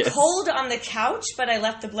dishes. I am cold on the couch, but I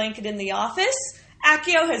left the blanket in the office.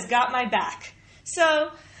 Accio has got my back.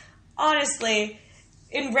 So, honestly,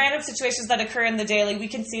 in random situations that occur in the daily, we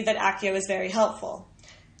can see that Accio is very helpful.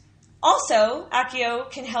 Also,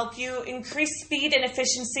 Accio can help you increase speed and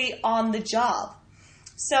efficiency on the job.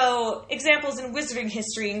 So, examples in wizarding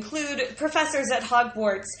history include professors at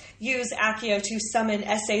Hogwarts use Accio to summon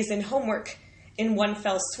essays and homework in one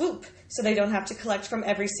fell swoop, so they don't have to collect from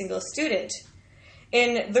every single student.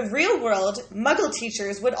 In the real world, Muggle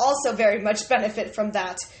teachers would also very much benefit from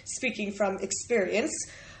that, speaking from experience.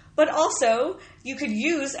 But also, you could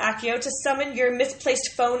use Accio to summon your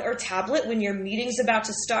misplaced phone or tablet when your meeting's about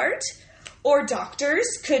to start. Or doctors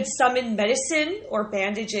could summon medicine or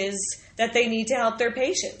bandages that they need to help their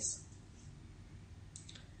patients.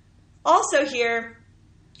 Also here,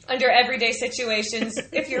 under everyday situations,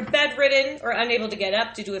 if you're bedridden or unable to get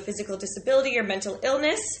up due to a physical disability or mental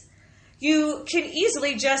illness, you can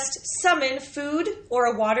easily just summon food or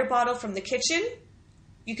a water bottle from the kitchen.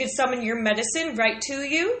 You could summon your medicine right to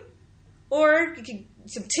you, or you could,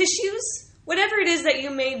 some tissues, whatever it is that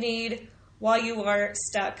you may need while you are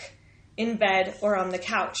stuck in bed or on the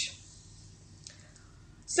couch.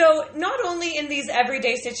 So, not only in these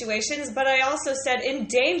everyday situations, but I also said in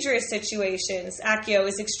dangerous situations, Accio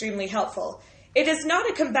is extremely helpful. It is not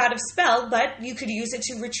a combative spell, but you could use it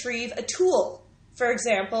to retrieve a tool. For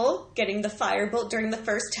example, getting the firebolt during the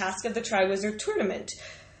first task of the Triwizard Tournament.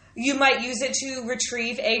 You might use it to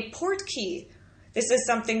retrieve a port key. This is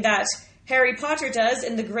something that Harry Potter does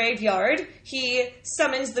in the graveyard. He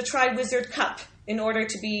summons the Triwizard Cup in order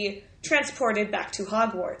to be transported back to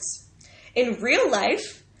Hogwarts. In real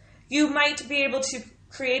life, you might be able to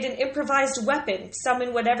create an improvised weapon,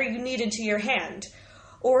 summon whatever you need into your hand.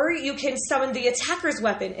 Or you can summon the attacker's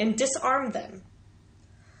weapon and disarm them.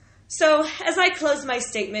 So, as I close my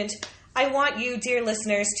statement, I want you, dear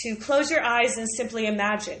listeners, to close your eyes and simply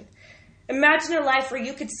imagine. Imagine a life where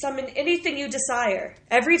you could summon anything you desire,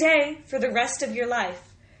 every day, for the rest of your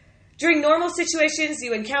life. During normal situations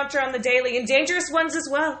you encounter on the daily, and dangerous ones as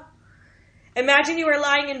well. Imagine you are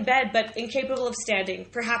lying in bed, but incapable of standing.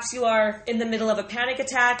 Perhaps you are in the middle of a panic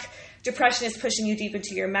attack, depression is pushing you deep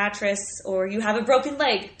into your mattress, or you have a broken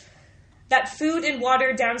leg. That food and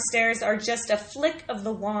water downstairs are just a flick of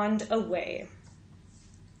the wand away.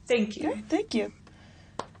 Thank you. Okay, thank you.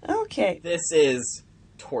 Okay. This is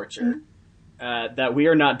torture. That we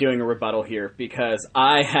are not doing a rebuttal here because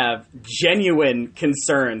I have genuine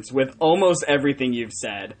concerns with almost everything you've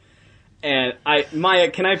said. And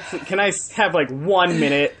Maya, can I have like 1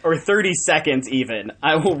 minute or 30 seconds even?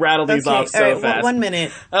 I will rattle these off so fast. 1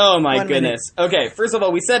 minute. Oh my goodness. Okay, first of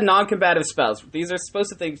all, we said non-combative spells. These are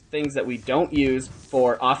supposed to be things that we don't use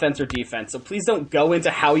for offense or defense. So please don't go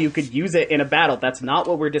into how you could use it in a battle. That's not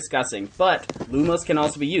what we're discussing. But Lumos can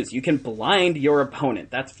also be used. You can blind your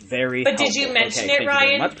opponent. That's very helpful. Did you mention it,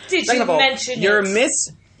 Ryan? Did you mention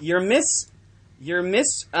it? You're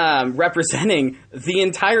misrepresenting the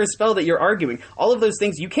entire spell that you're arguing. All of those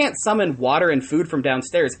things, you can't summon water and food from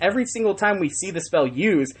downstairs. Every single time we see the spell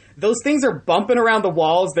used, those things are bumping around the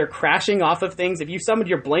walls, they're crashing off of things. If you summoned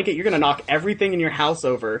your blanket, you're going to knock everything in your house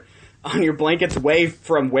over on your blanket's way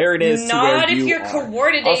from where it is to where you are. Not if you're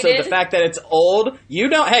coordinated. Also, the fact that it's old,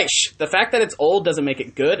 the fact that it's old doesn't make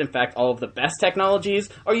it good. In fact, all of the best technologies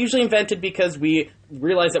are usually invented because we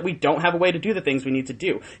realize that we don't have a way to do the things we need to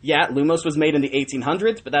do. Yeah, Lumos was made in the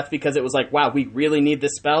 1800s, but that's because it was like, wow, we really need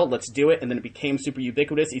this spell, let's do it, and then it became super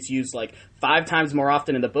ubiquitous. It's used like 5 times more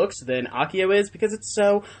often in the books than Accio is because it's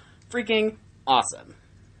so freaking awesome.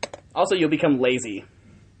 Also, you'll become lazy.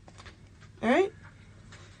 Alright.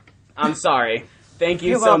 I'm sorry. Thank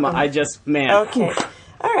you You're so welcome. much. Okay.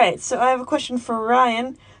 All right. So I have a question for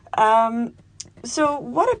Ryan. So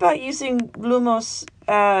what about using Lumos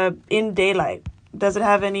in daylight? Does it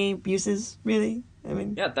have any uses, really? I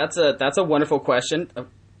mean, yeah, that's a wonderful question.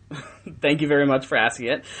 Thank you very much for asking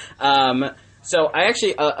it. So I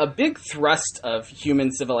actually a big thrust of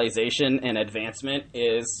human civilization and advancement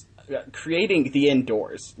is creating the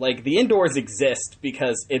indoors. Like, the indoors exist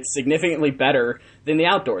because it's significantly better than the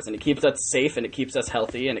outdoors, and it keeps us safe, and it keeps us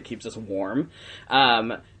healthy, and it keeps us warm.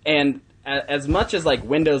 And as much as, like,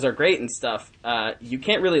 windows are great and stuff, you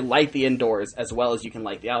can't really light the indoors as well as you can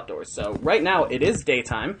light the outdoors. So right now it is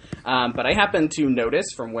daytime, but I happen to notice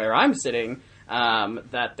from where I'm sitting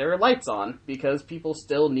that there are lights on because people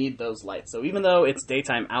still need those lights. So even though it's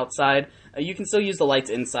daytime outside, you can still use the lights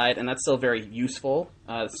inside, and that's still very useful.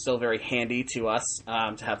 It's still very handy to us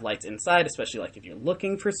to have lights inside, especially like if you're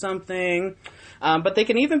looking for something. But they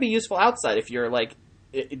can even be useful outside if you're like,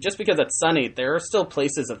 just because it's sunny, there are still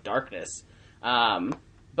places of darkness.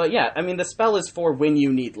 But yeah, I mean, the spell is for when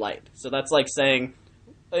you need light. So that's like saying,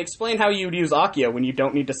 explain how you'd use Accio when you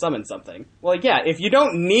don't need to summon something. Well, yeah, if you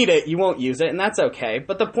don't need it, you won't use it, and that's okay.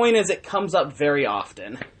 But the point is, it comes up very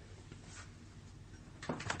often.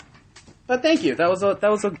 But thank you. That was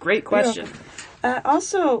a great question.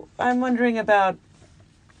 Also, I'm wondering about,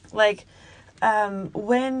 like,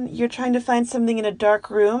 when you're trying to find something in a dark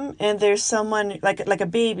room and there's someone, like a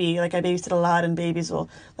baby, like I babysit a lot, and babies will,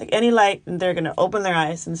 like, any light, and they're going to open their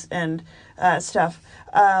eyes and stuff.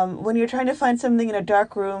 When you're trying to find something in a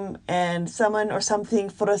dark room and someone or something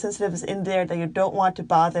photosensitive is in there that you don't want to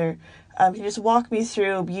bother, can you just walk me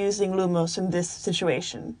through using Lumos in this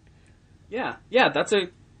situation? Yeah,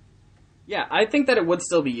 I think that it would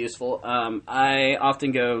still be useful. I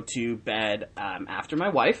often go to bed after my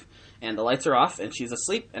wife, and the lights are off, and she's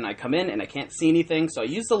asleep, and I come in, and I can't see anything, so I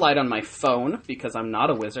use the light on my phone, because I'm not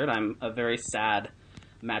a wizard. I'm a very sad,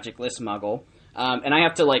 magicless muggle. And I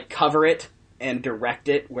have to, like, cover it and direct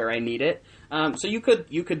it where I need it. So you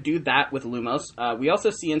could do that with Lumos. We also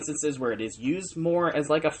see instances where it is used more as,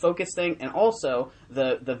 like, a focus thing, and also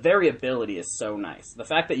the variability is so nice. The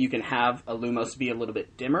fact that you can have a Lumos be a little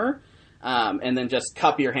bit dimmer and then just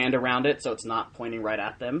cup your hand around it so it's not pointing right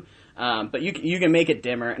at them. But you can make it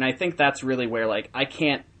dimmer, and I think that's really where, like, I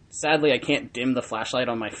can't dim the flashlight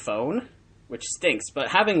on my phone, which stinks. But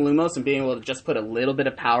having Lumos and being able to just put a little bit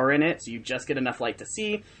of power in it so you just get enough light to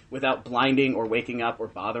see without blinding or waking up or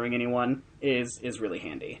bothering anyone is really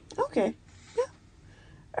handy. Okay. Yeah.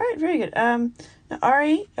 All right, very good. Now,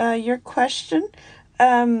 Ari, your question,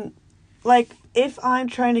 like, if I'm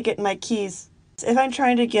trying to get my keys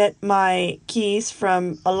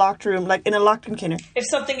from a locked room, like in a locked container. If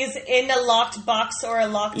something is in a locked box or a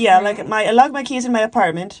locked room. Like I lock my keys in my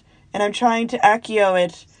apartment, and I'm trying to Accio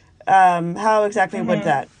it, how exactly would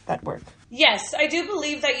that work? Yes, I do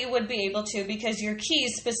believe that you would be able to, because your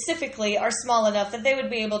keys specifically are small enough that they would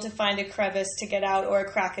be able to find a crevice to get out or a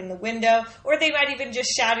crack in the window, or they might even just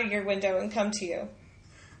shatter your window and come to you.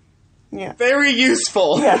 Yeah. Very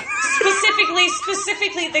useful. Yeah.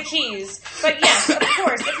 Specifically the keys. But yes, of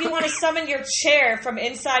course, if you want to summon your chair from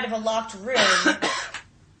inside of a locked room,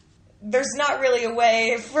 there's not really a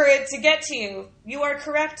way for it to get to you. You are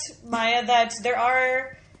correct, Maya, that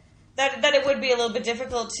that it would be a little bit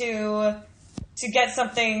difficult to get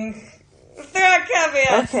something. There are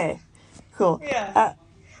caveats. Okay. Cool. Yeah.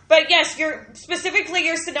 But yes, your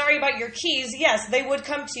scenario about your keys, yes, they would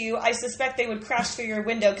come to you. I suspect they would crash through your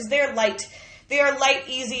window because they are light,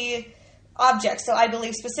 easy objects. So I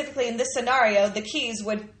believe specifically in this scenario, the keys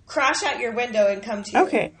would crash out your window and come to you.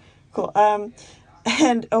 Okay, cool.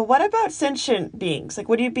 And what about sentient beings? Like,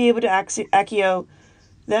 would you be able to Accio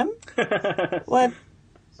them?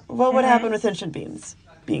 What would happen with sentient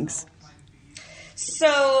beings?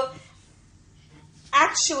 So,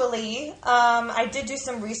 actually, I did do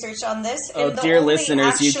some research on this. Oh, dear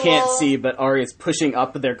listeners, you can't see, but Ari is pushing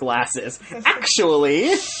up their glasses. Actually,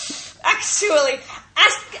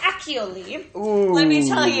 let me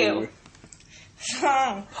tell you.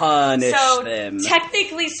 Punish them.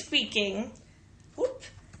 Technically speaking,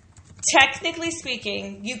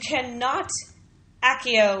 you cannot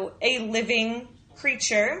Accio a living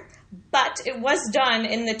creature, but it was done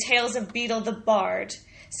in the Tales of Beetle the Bard.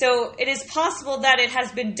 So it is possible that it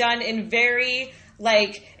has been done in very,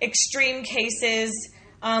 extreme cases,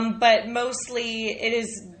 but mostly it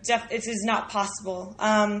is not possible.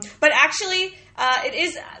 But actually,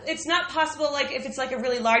 it's not possible, if it's a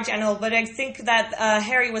really large animal, but I think that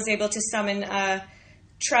Harry was able to summon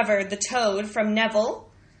Trevor the Toad from Neville.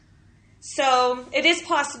 So it is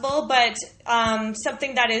possible, but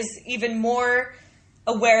something that is even more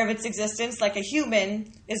aware of its existence, like a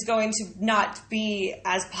human, is going to not be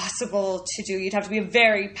as possible to do. You'd have to be a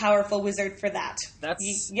very powerful wizard for that.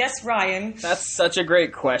 Yes, Ryan. That's such a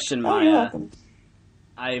great question, Maya. Oh, you're welcome.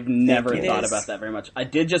 I've never thought about that very much. I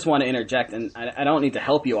did just want to interject, and I don't need to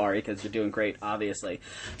help you, Ari, because you're doing great, obviously.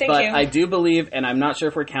 Thank you. But I do believe, and I'm not sure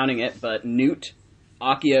if we're counting it, but Newt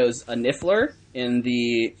Accio's a Niffler in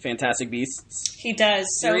the Fantastic Beasts. He does.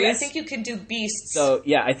 Series. So I think you can do beasts. So,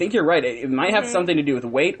 yeah, I think you're right. It might have something to do with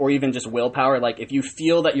weight or even just willpower. Like, if you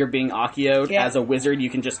feel that you're being Accio'd as a wizard, you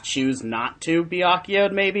can just choose not to be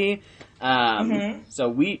Accio'd, maybe. So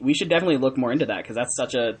we should definitely look more into that, because that's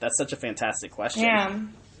such a fantastic question. Yeah.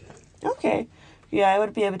 Okay. Yeah, I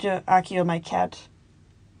would be able to Accio my cat.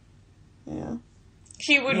 Yeah.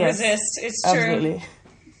 He would resist. It's true. Absolutely.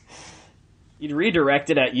 You'd redirect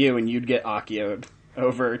it at you, and you'd get Accio'd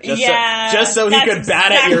over just so he could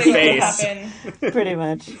bat at your face. Pretty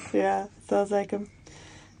much. Yeah. Sounds like him.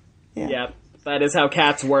 Yeah. Yep. That is how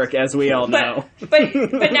cats work, as we all know. But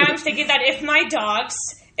now I'm thinking that if my dogs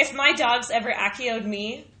ever Accio'd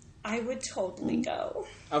me, I would totally go.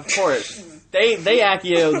 Of course. They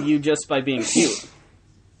Accio you just by being cute.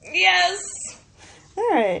 Yes. All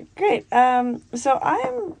right. Great. Yeah.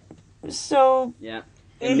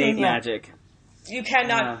 Innate magic. You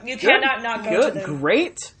cannot not go to them.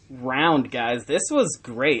 Great round, guys. This was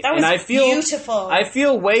great. That was beautiful. I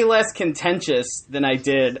feel way less contentious than I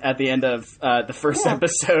did at the end of the first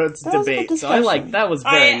episode's debate. So that was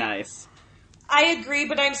very nice. I agree,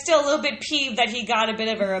 but I'm still a little bit peeved that he got a bit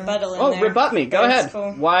of a rebuttal in there. Oh, rebut me. Go ahead.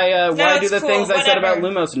 Cool. Why do the things I said about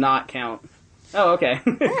Lumos not count? Oh, okay.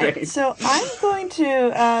 Great. So I'm going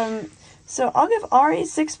to... So I'll give Ari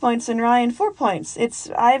 6 points and Ryan 4 points.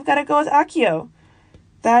 I've got to go with Accio.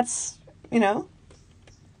 That's, the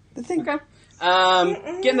thing. Okay.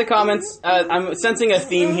 Get in the comments. I'm sensing a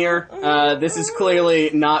theme here. This is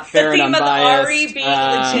clearly not fair and unbiased. The theme of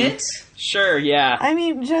Ari being legit? Sure, yeah. I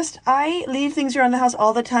mean, I leave things around the house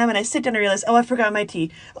all the time, and I sit down and realize, I forgot my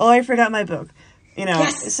tea. Oh, I forgot my book.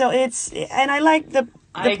 Yes. So and I like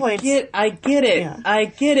points. I get it. Yeah. I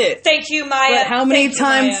get it. Thank you, Maya. But how many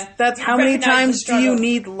times? How many recognize the times do you struggle.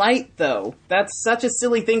 need light, though? That's such a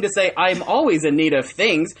silly thing to say. I'm always in need of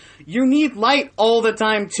things. You need light all the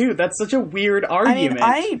time too. That's such a weird argument.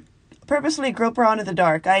 I purposely grope around in the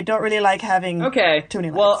dark. I don't really like having too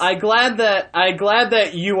many lights. Well, I'm glad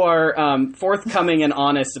that you are forthcoming and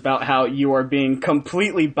honest about how you are being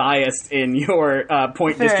completely biased in your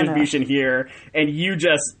point Fair distribution here, and you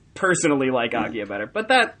just personally like Agia better. But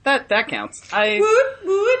that counts. I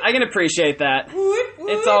can appreciate that.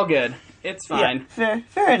 It's all good. It's fine. Yeah,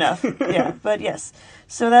 fair enough. Yeah, but yes.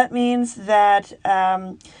 So that means that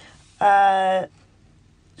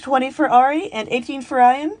 20 for Ari and 18 for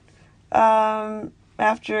Ryan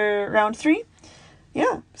after round 3.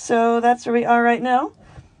 Yeah, so that's where we are right now.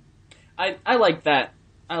 I like that.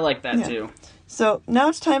 I like that too. So now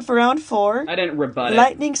it's time for round 4. I didn't rebut it.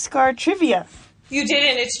 Lightning Scar Trivia. You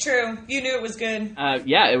didn't, it's true. You knew it was good.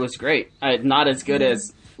 Yeah, it was great. Not as good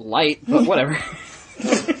as Light, but whatever.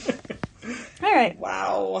 All right.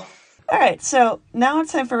 Wow. All right, so now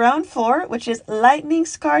it's time for round 4, which is Lightning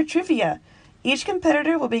Scar Trivia. Each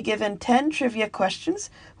competitor will be given 10 trivia questions,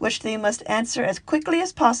 which they must answer as quickly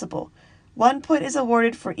as possible. 1 point is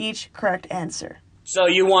awarded for each correct answer. So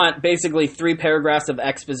you want basically 3 paragraphs of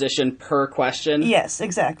exposition per question? Yes,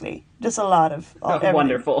 exactly. Just a lot of everything.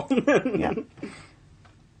 Wonderful. Yeah.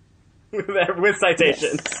 With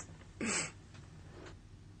citations. Yes.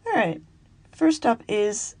 All right. First up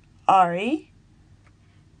is Ari.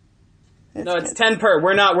 It's 10 per.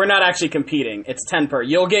 We're not actually competing. It's 10 per.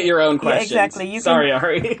 You'll get your own questions. Yeah, exactly. Sorry,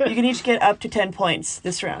 Ari. You can each get up to 10 points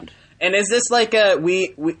this round. And is this like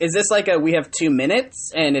we have 2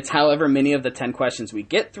 minutes and it's however many of the 10 questions we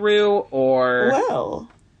get through, or? Well,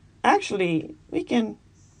 actually, we can.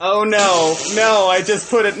 Oh no, I just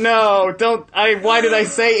put it, why did I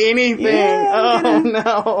say anything? Yeah,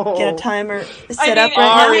 no. Get a timer set up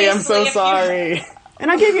right Ari, now. I'm so sorry. And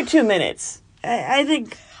I'll give you 2 minutes. I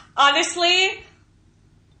think. Honestly,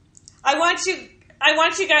 I want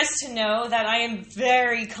you guys to know that I am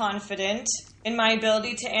very confident in my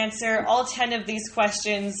ability to answer all 10 of these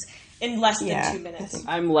questions in less than 2 minutes.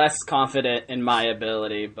 I'm less confident in my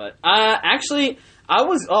ability, but actually, I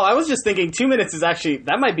was just thinking 2 minutes is actually,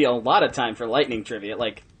 that might be a lot of time for lightning trivia.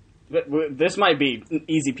 Like, this might be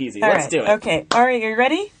easy peasy. Let's do it. Okay, Ari, are you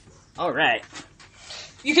ready? All right.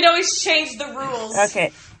 You can always change the rules.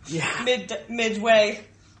 Okay. Yeah. Midway.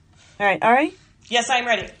 All right, Ari? Yes, I'm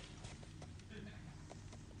ready.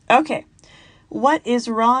 Okay. What is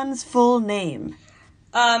Ron's full name?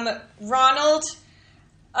 Ronald,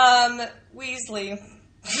 Weasley.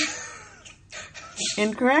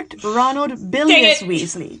 Incorrect. Ronald Bilious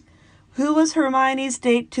Weasley. Who was Hermione's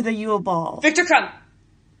date to the Yule Ball? Victor Crumb.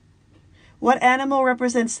 What animal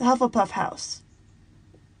represents Hufflepuff House?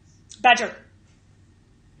 Badger.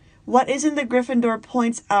 What is in the Gryffindor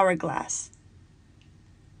Points hourglass?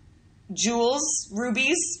 Jewels,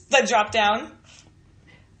 rubies that drop down.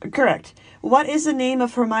 Correct. What is the name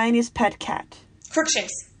of Hermione's pet cat?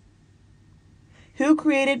 Crookshanks. Who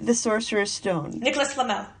created the Sorcerer's Stone? Nicholas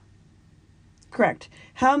Flamel. Correct.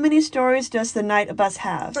 How many stories does the Knight Bus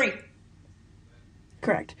have? 3.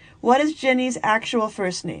 Correct. What is Jenny's actual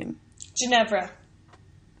first name? Ginevra.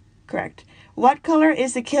 Correct. What color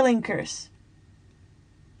is the Killing Curse?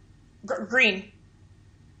 Green.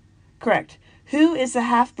 Correct. Who is the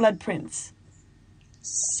Half-Blood Prince?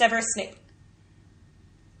 Severus Snape.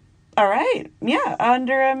 All right. Yeah,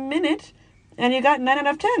 under a minute. And you got 9 out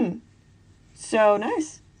of 10. So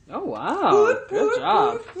nice. Oh, wow. Good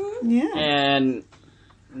job. Yeah. And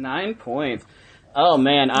 9 points. Oh,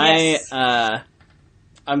 man. Yes.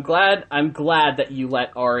 I'm glad that you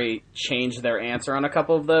let Ari change their answer on a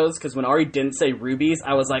couple of those, because when Ari didn't say rubies,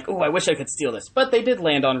 I was like, oh, I wish I could steal this. But they did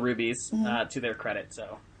land on rubies, to their credit,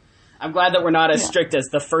 so I'm glad that we're not as strict as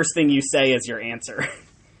the first thing you say is your answer.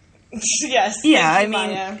 Yes. Yeah, I you, mean,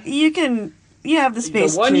 Maya. you have the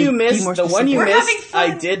space. The one you missed, We're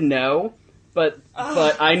I did know, but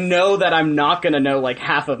I know that I'm not going to know like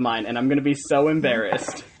half of mine, and I'm going to be so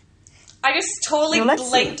embarrassed. I just totally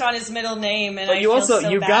blanked on his middle name, and I feel so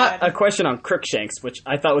bad. Got a question on Crookshanks, which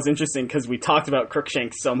I thought was interesting because we talked about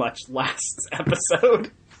Crookshanks so much last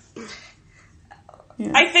episode.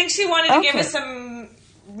 Yeah. I think she wanted to give us some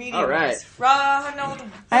reading. All right. Ronald.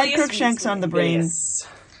 I had Crookshanks on the brain. Yes.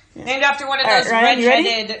 Yeah. Named after one of All right, those Ryan, you ready?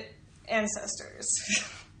 redheaded ancestors.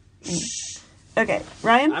 Okay,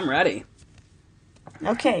 Ryan? I'm ready.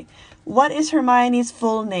 Okay. What is Hermione's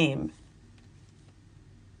full name?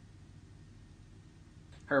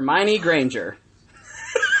 Hermione Granger.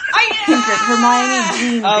 Hermione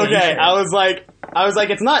Jean Okay, Granger. I was like, I was like,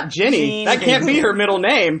 it's not Ginny. That can't be her middle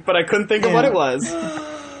name, but I couldn't think of what it was.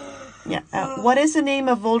 Yeah. What is the name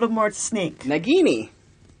of Voldemort's snake? Nagini.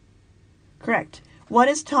 Correct. What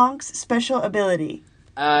is Tonk's special ability?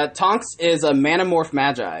 Tonks is a Manamorph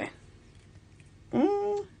Magi.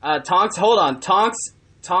 Tonks, hold on.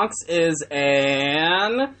 Tonks is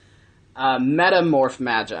an Metamorph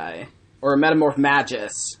Magi. Or a Metamorph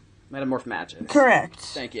Magus. Metamorph Magus. Correct.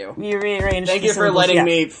 Thank you. You rearranged Thank you for letting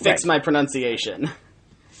me fix my pronunciation.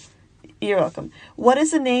 You're welcome. What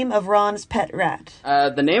is the name of Ron's pet rat?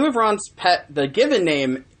 The name of Ron's pet, the given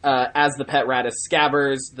name as the pet rat is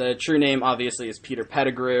Scabbers. The true name, obviously, is Peter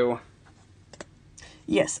Pettigrew.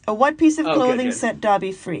 Yes. What piece of clothing set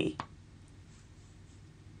Dobby free?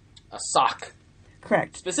 A sock.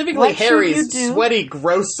 Correct. Specifically what Harry's sweaty,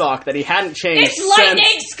 gross sock that he hadn't changed It's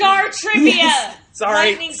lightning scar trivia! Yes.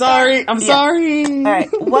 Sorry. I'm Yeah. sorry. All right.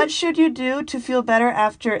 What should you do to feel better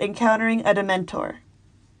after encountering a Dementor?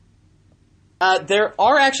 There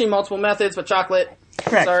are actually multiple methods, but chocolate.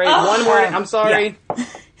 Correct. Sorry. One word. I'm sorry. Yeah.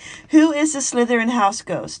 Who is the Slytherin house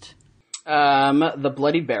ghost? The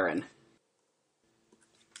Bloody Baron.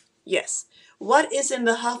 Yes. What is in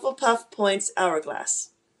the Hufflepuff Points hourglass?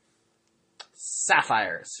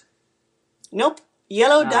 Sapphires. Nope.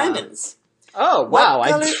 Yellow diamonds. Oh, wow.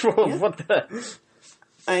 What What the...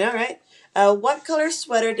 I know, right? What color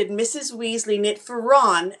sweater did Mrs. Weasley knit for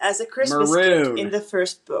Ron as a Christmas Maroon. gift in the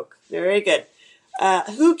first book? Very good.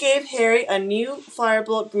 Who gave Harry a new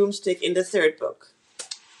firebolt broomstick in the third book?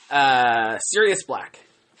 Sirius Black.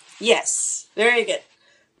 Yes. Very good.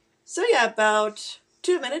 So yeah, about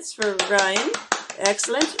 2 minutes for Ryan.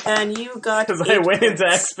 Excellent. And you got Because I went into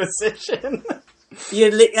exposition. A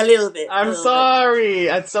little bit. I'm sorry.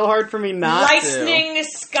 It's so hard for me not Lightning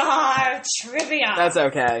scar trivia. That's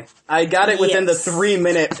okay. I got it within the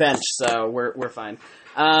 3-minute bench, so we're fine.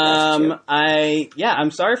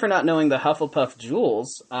 I'm sorry for not knowing the Hufflepuff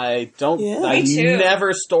jewels. I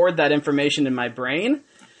never stored that information in my brain.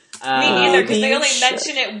 Me neither, because they only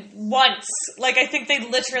mention it once. Like, I think they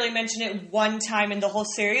literally mention it one time in the whole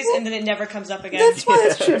series, and then it never comes up again. That's why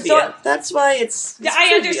it's trivia. That's why it's I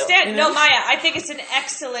trivial, understand. You know? No, Maya, I think it's an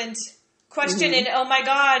excellent question, and oh my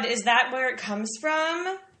god, is that where it comes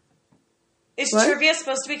from? Is trivia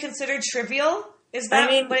supposed to be considered trivial? Is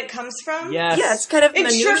that what it comes from? Yes. Yeah, it's kind of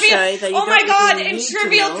minutiae that you oh my god, really and need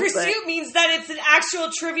Trivial to know, Pursuit means that it's an actual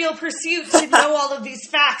Trivial Pursuit to know all of these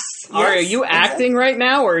facts. Are you acting right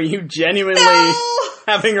now, or are you genuinely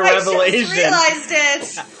having a revelation? I just realized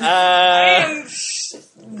it. I am...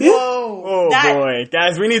 Whoa. Oh boy.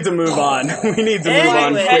 Guys, we need to move on. We need to move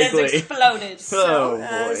on My head has quickly. exploded. So, boy.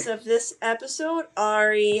 as of this episode,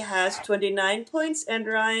 Ari has 29 points and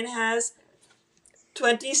Ryan has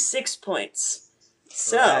 26 points.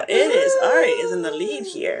 So, it is Ari is in the lead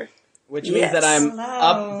here. Which means that I'm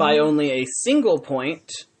up by only a single point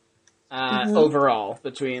overall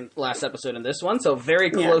between last episode and this one. So, very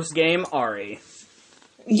close game, Ari.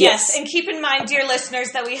 Yes, and keep in mind, dear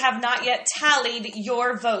listeners, that we have not yet tallied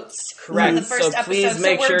your votes Correct. from the first please episode.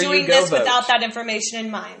 make So we're sure doing you go this vote. without that information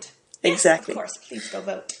in mind. Exactly. Of course, please go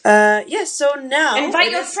vote. Yes, so now...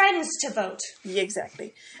 Invite your friends to vote. Yeah,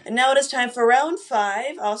 exactly. And now it is time for round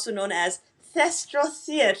 5, also known as Thestral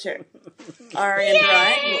Theater. Ari and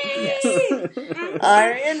Ryan.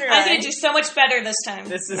 Ari and Ryan. I'm going to do so much better this time.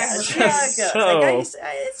 This is See how it goes.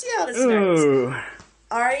 See how this starts.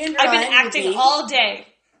 Ari and Ryan. I've been acting all day.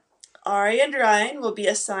 Ari and Ryan will be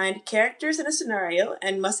assigned characters in a scenario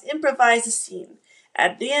and must improvise a scene.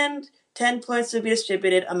 At the end, 10 points will be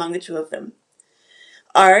distributed among the two of them.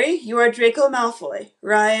 Ari, you are Draco Malfoy.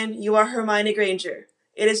 Ryan, you are Hermione Granger.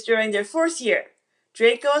 It is during their 4th year.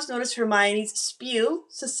 Draco has noticed Hermione's SPEW,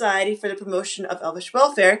 Society for the Promotion of Elvish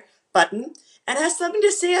Welfare, button, and has something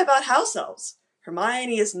to say about house elves.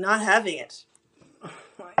 Hermione is not having it.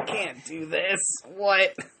 I can't do this.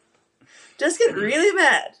 What? Just get really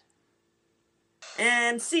mad.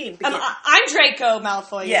 And scene. Begin. I'm Draco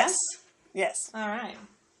Malfoy, yes? Yes. All right.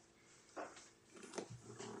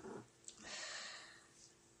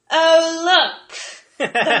 Oh,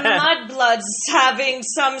 look. The Mudbloods having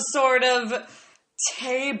some sort of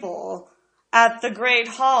table at the Great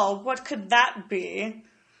Hall. What could that be?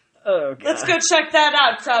 Oh, God. Let's go check that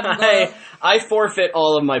out, Crabbe. I forfeit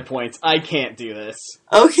all of my points. I can't do this.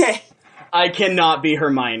 Okay. I cannot be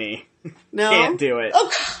Hermione. No? Can't do it.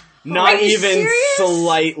 Oh, Not are you even serious?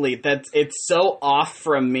 slightly. It's so off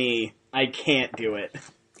from me. I can't do it.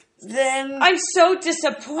 Then I'm so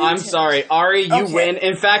disappointed. I'm sorry, Ari. You Okay. win.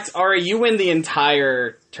 In fact, Ari, you win the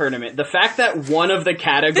entire tournament. The fact that one of the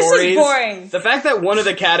categories, This is boring. The fact that one of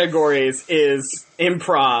the categories is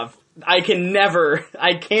improv I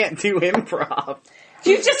can't do improv.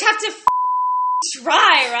 You just have to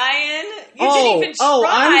try, Ryan. You didn't even try. Oh,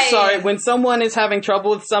 I'm sorry. When someone is having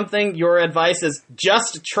trouble with something, your advice is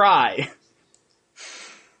just try.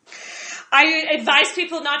 I advise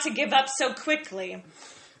people not to give up so quickly.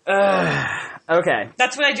 Okay.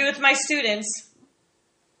 That's what I do with my students.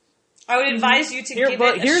 I would advise you to give it a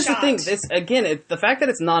shot. Here's the thing. The fact that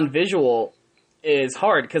it's non-visual is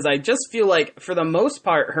hard, because I just feel like, for the most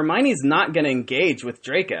part, Hermione's not going to engage with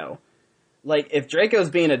Draco. Like, if Draco's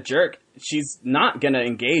being a jerk, she's not going to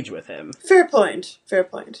engage with him. Fair point.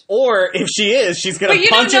 Or, if she is, she's going to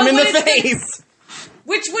punch him in the face.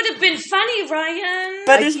 Which would have been funny, Ryan.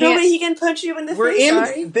 But there's no way he can punch you in the face,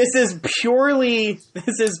 sorry. This is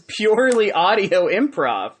purely audio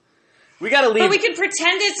improv. We gotta leave. But we can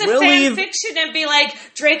pretend it's a fan fiction and be like,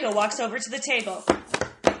 Draco walks over to the table.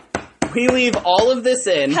 We leave all of this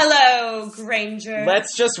in. Hello, Granger.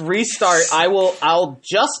 Let's just restart. I'll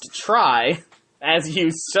just try, as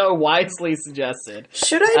you so wisely suggested.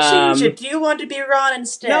 Should I change it? Do you want to be Ron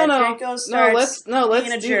instead? Let's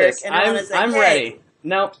do this. I'm ready.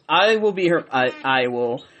 No, I will be her. I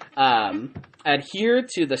will adhere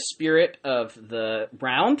to the spirit of the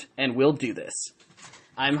round, and we'll do this.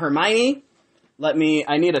 I'm Hermione.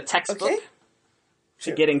 I need a textbook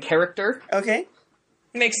to get in character. Okay.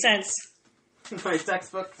 Makes sense. My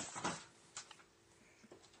textbook.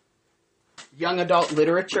 Young adult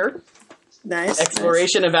literature. Nice.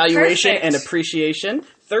 Exploration, evaluation, Perfect. and appreciation.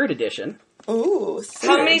 3rd edition. Ooh.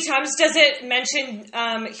 How many times does it mention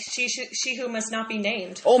she who must not be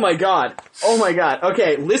named? Oh my god.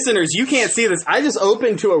 Okay, listeners, you can't see this. I just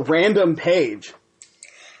opened to a random page.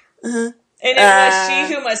 And it was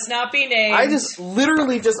she who must not be named. I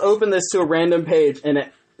literally just opened this to a random page, and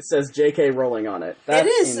it says J.K. Rowling on it. That's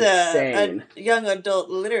insane. A young adult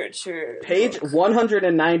literature. Page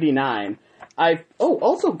 199.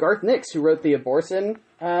 Also Garth Nix, who wrote the abortion.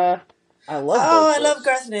 I love. I love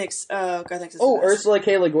Garth Nix. Garth Nix is Ursula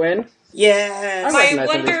K. Le Guin. Yeah. My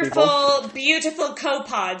wonderful, beautiful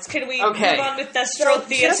copods. Can we move on with Thestral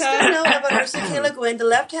Theater? Just to know about Ursula K. Le Guin, the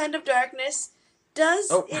left hand of darkness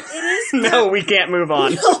it is... No, we can't move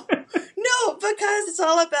on. No, because it's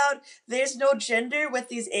all about there's no gender with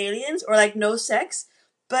these aliens, or like no sex,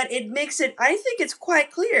 but it makes it, I think it's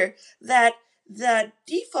quite clear that the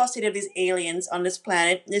default state of these aliens on this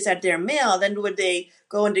planet is that they're male. Then when they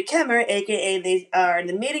go into Kemmer, aka they are in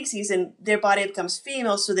the mating season, their body becomes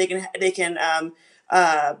female, so they can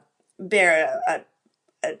bear a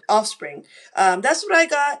offspring. That's what I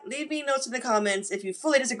got. Leave me notes in the comments if you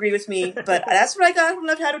fully disagree with me, but that's what I got from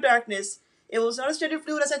Left Hand of Darkness. It was not as gender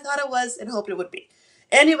fluid as I thought it was and hoped it would be.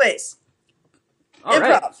 Anyways, all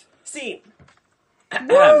improv. Right. Scene.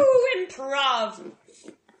 Woo, improv.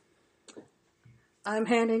 I'm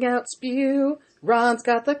handing out spew. Ron's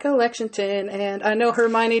got the collection tin, and I know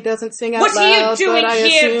Hermione doesn't sing out loud, but I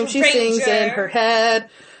here, assume she sings in her head.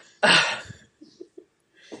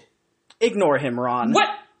 Ignore him, Ron.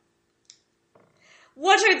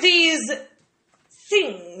 What are these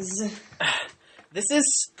things? This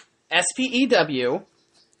is SPEW.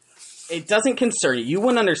 It doesn't concern you. You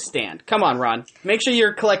wouldn't understand. Come on, Ron. Make sure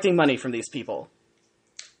you're collecting money from these people.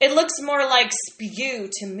 It looks more like spew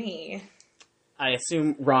to me. I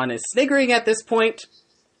assume Ron is sniggering at this point,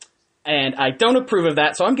 and I don't approve of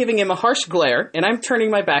that, so I'm giving him a harsh glare, and I'm turning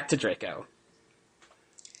my back to Draco.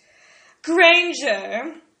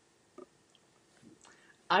 Granger.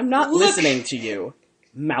 I'm not listening to you,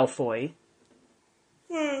 Malfoy.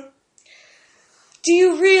 Do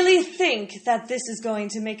you really think that this is going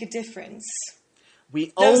to make a difference?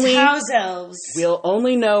 Those house elves. We'll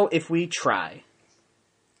only know if we try.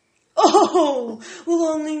 Oh, we'll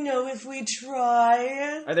only know if we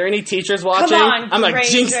try. Are there any teachers watching? Come on, I'm gonna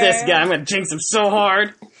jinx this guy. I'm gonna jinx him so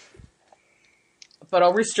hard. But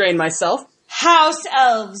I'll restrain myself. House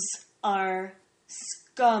elves are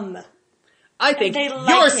scum. I think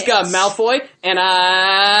you're scum, Malfoy, and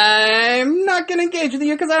I'm not going to engage with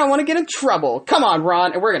you because I don't want to get in trouble. Come on,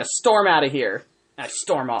 Ron, and we're going to storm out of here. I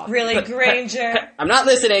storm off. Really, Granger? I'm not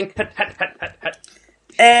listening.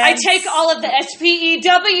 I take all of the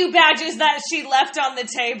SPEW badges that she left on the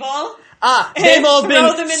table. They've all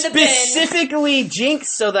been specifically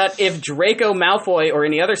jinxed so that if Draco Malfoy or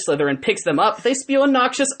any other Slytherin picks them up, they spew a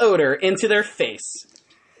noxious odor into their face.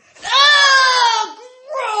 Oh,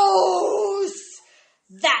 gross!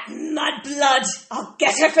 That mudblood! I'll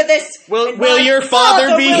get her for this! Will your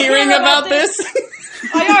father be hearing about this?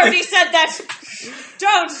 I already said that!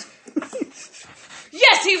 Don't!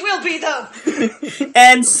 Yes, he will be, though!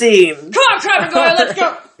 And scene. Come on, Crabbe, let's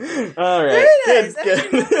go! Alright. Very nice.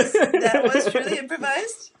 That was truly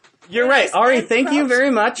improvised. You're right, Ari, thank you very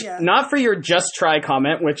much. Yeah. Not for your just try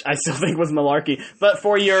comment, which I still think was malarkey, but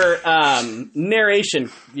for your narration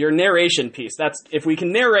piece. That's if we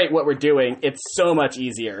can narrate what we're doing, it's so much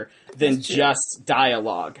easier than just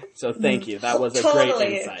dialogue. So thank you. That was a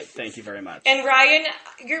great insight. Thank you very much. And Ryan,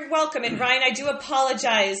 you're welcome. And Ryan, I do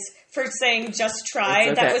apologize for saying just try.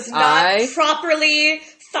 Okay. That was not properly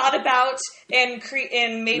thought about and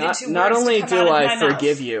made into words. Not only do I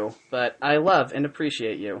forgive mouth. you, but I love and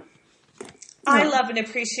appreciate you. I love and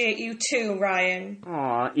appreciate you too, Ryan.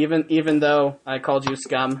 Aw, even though I called you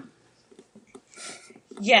scum.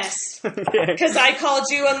 Yes, because I called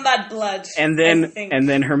you a mudblood. And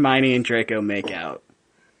then Hermione and Draco make out.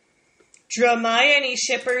 Hermione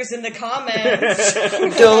shippers in the comments.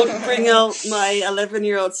 Don't bring out my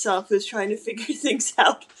 11-year-old self who's trying to figure things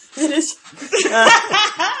out. It is.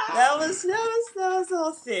 That was the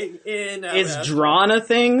whole thing. Is drawn a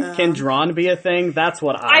thing? Can drawn be a thing? That's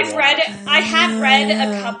what I have read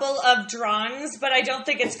a couple of drawns, but I don't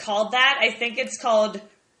think it's called that. I think it's called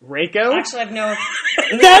Reiko? Actually, I've no.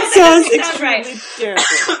 That sounds extremely terrible.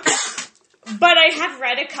 But I have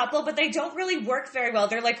read a couple, but they don't really work very well.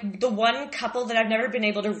 They're like the one couple that I've never been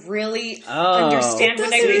able to really understand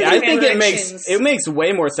when I read. I think it makes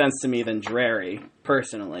way more sense to me than Drary,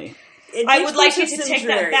 personally. I would like you to take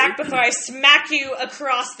that back before I smack you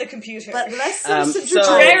across the computer. But less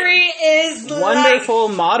Drary is wonderful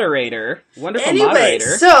moderator.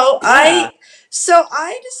 So I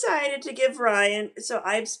decided to give Ryan. So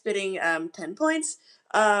I'm spitting 10 points.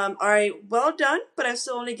 All right, well done, but I'm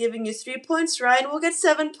still only giving you 3 points. Ryan will get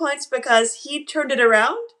 7 points because he turned it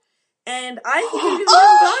around, and I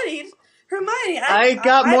embodied Hermione. I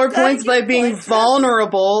got more points by being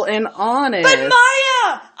vulnerable and honest. But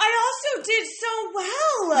Maya, I also did so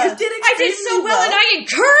well. You did I did so well, and I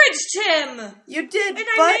encouraged him. You did, and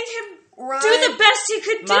I made him do the best he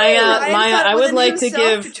could do. Maya, I would like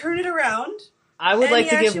to turn it around. I would like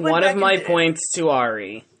to give one of my points to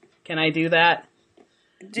Ari. Can I do that?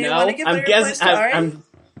 Do you want to give your points to Ari? I'm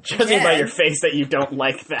judging by your face that you don't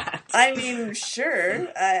like that. I mean, sure.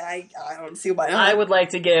 I don't see why not. I would like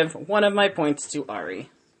to give one of my points to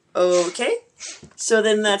Ari. Okay. So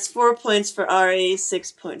then that's 4 points for Ari,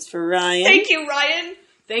 6 points for Ryan. Thank you, Ryan.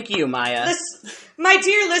 Thank you, Maya. My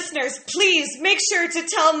dear listeners, please make sure to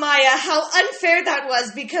tell Maya how unfair that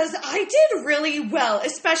was, because I did really well,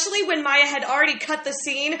 especially when Maya had already cut the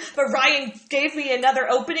scene, but Ryan gave me another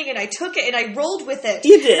opening and I took it and I rolled with it.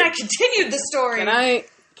 You did. And I continued the story.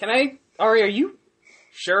 Can I, Ari, are you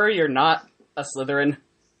sure you're not a Slytherin?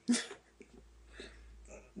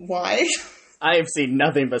 Why? I have seen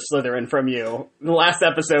nothing but Slytherin from you. The last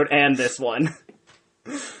episode and this one.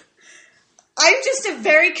 I'm just a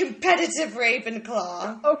very competitive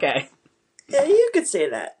Ravenclaw. Okay. Yeah, you could say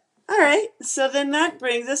that. Alright, so then that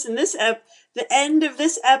brings us in the end of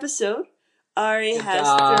this episode. Ari has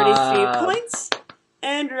 33 points,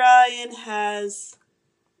 and Ryan has...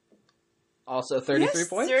 Also 33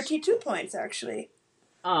 points? 32 points, actually.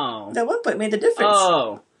 Oh. That 1 point made the difference.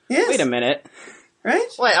 Oh. Yes. Wait a minute. Right?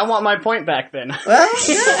 Wait, I want my point back then. Well,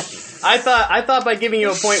 yeah. I thought by giving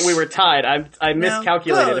you a point we were tied. I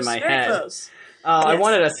miscalculated in my head. Close. Oh, yes. I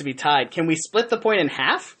wanted us to be tied. Can we split the point in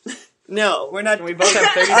half? No, we're not. Can we both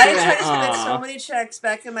have 32 I tried to split so many checks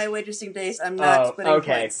back in my waitressing days. I'm not splitting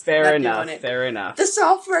points. Fair enough. The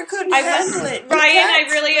software couldn't handle it. Ryan, I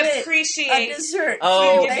really appreciate a dessert.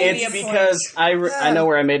 Oh, it's because I know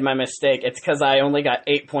where I made my mistake. It's because I only got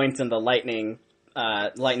 8 points in the lightning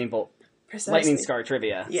bolt. Precisely. Lightning Scar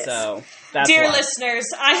trivia. Yes. So that's Dear why. listeners,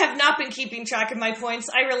 I have not been keeping track of my points.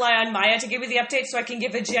 I rely on Maya to give me the update so I can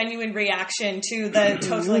give a genuine reaction to the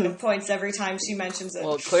totaling of points every time she mentions it.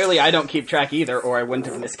 Well, clearly I don't keep track either, or I wouldn't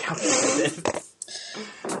have miscalculated.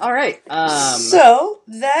 All right. So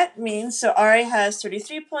that means Ari has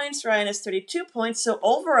 33 points, Ryan has 32 points. So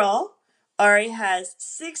overall, Ari has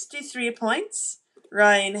 63 points,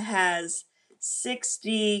 Ryan has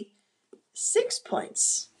 66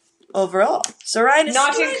 points. Overall. So Ryan is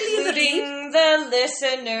not including the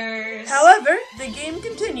listeners. However, the game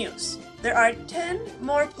continues. There are 10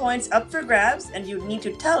 more points up for grabs, and you need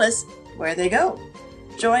to tell us where they go.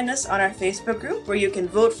 Join us on our Facebook group where you can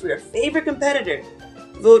vote for your favorite competitor.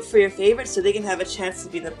 Vote for your favorite so they can have a chance to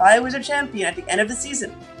be the Bi-Wizard champion at the end of the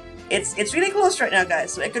season. It's really close right now,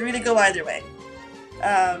 guys, so it could really go either way.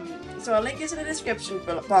 So I'll link is in the description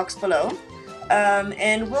box below.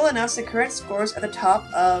 And we'll announce the current scores at the top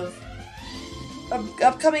of an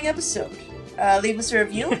upcoming episode. Leave us a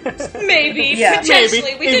review. Maybe, potentially.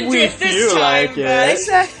 Maybe, we didn't do it this time, like but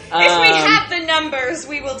exactly. if we had the numbers,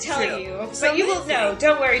 we will tell True. you. So But you will know.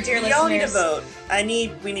 Don't worry, dear we listeners. all need a vote.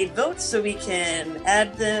 We need votes so we can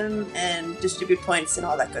add them and distribute points and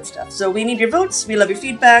all that good stuff. So we need your votes. We love your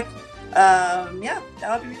feedback. That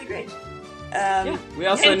would be really great. We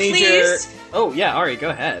also need your... Oh, yeah, Ari, go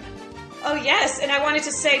ahead. Oh, yes, and I wanted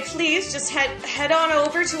to say, please, just head on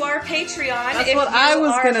over to our Patreon. That's what I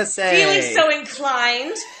was going to say. Feeling so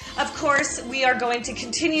inclined. Of course, we are going to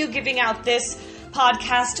continue giving out this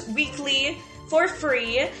podcast weekly for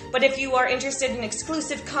free, but if you are interested in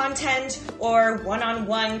exclusive content or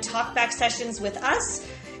one-on-one talkback sessions with us,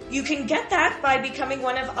 you can get that by becoming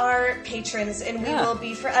one of our patrons, and we will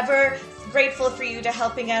be forever grateful for you to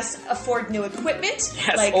helping us afford new equipment,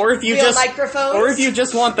 like or if you real microphones. Or if you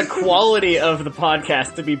just want the quality of the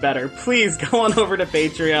podcast to be better, please go on over to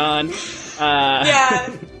Patreon.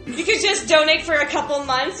 You could just donate for a couple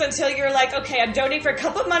months until you're like, okay, I'm donating for a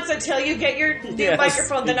couple months until you get your new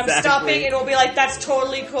microphone, then I'm stopping, and we'll be like, that's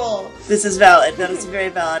totally cool. This is valid. That is a very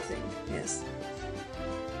valid thing. Yes.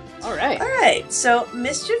 All right. All right. So,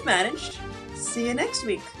 Mischief managed. See you next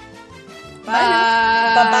week. Bye.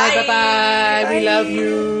 Bye-bye. Bye-bye. We love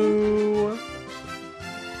you.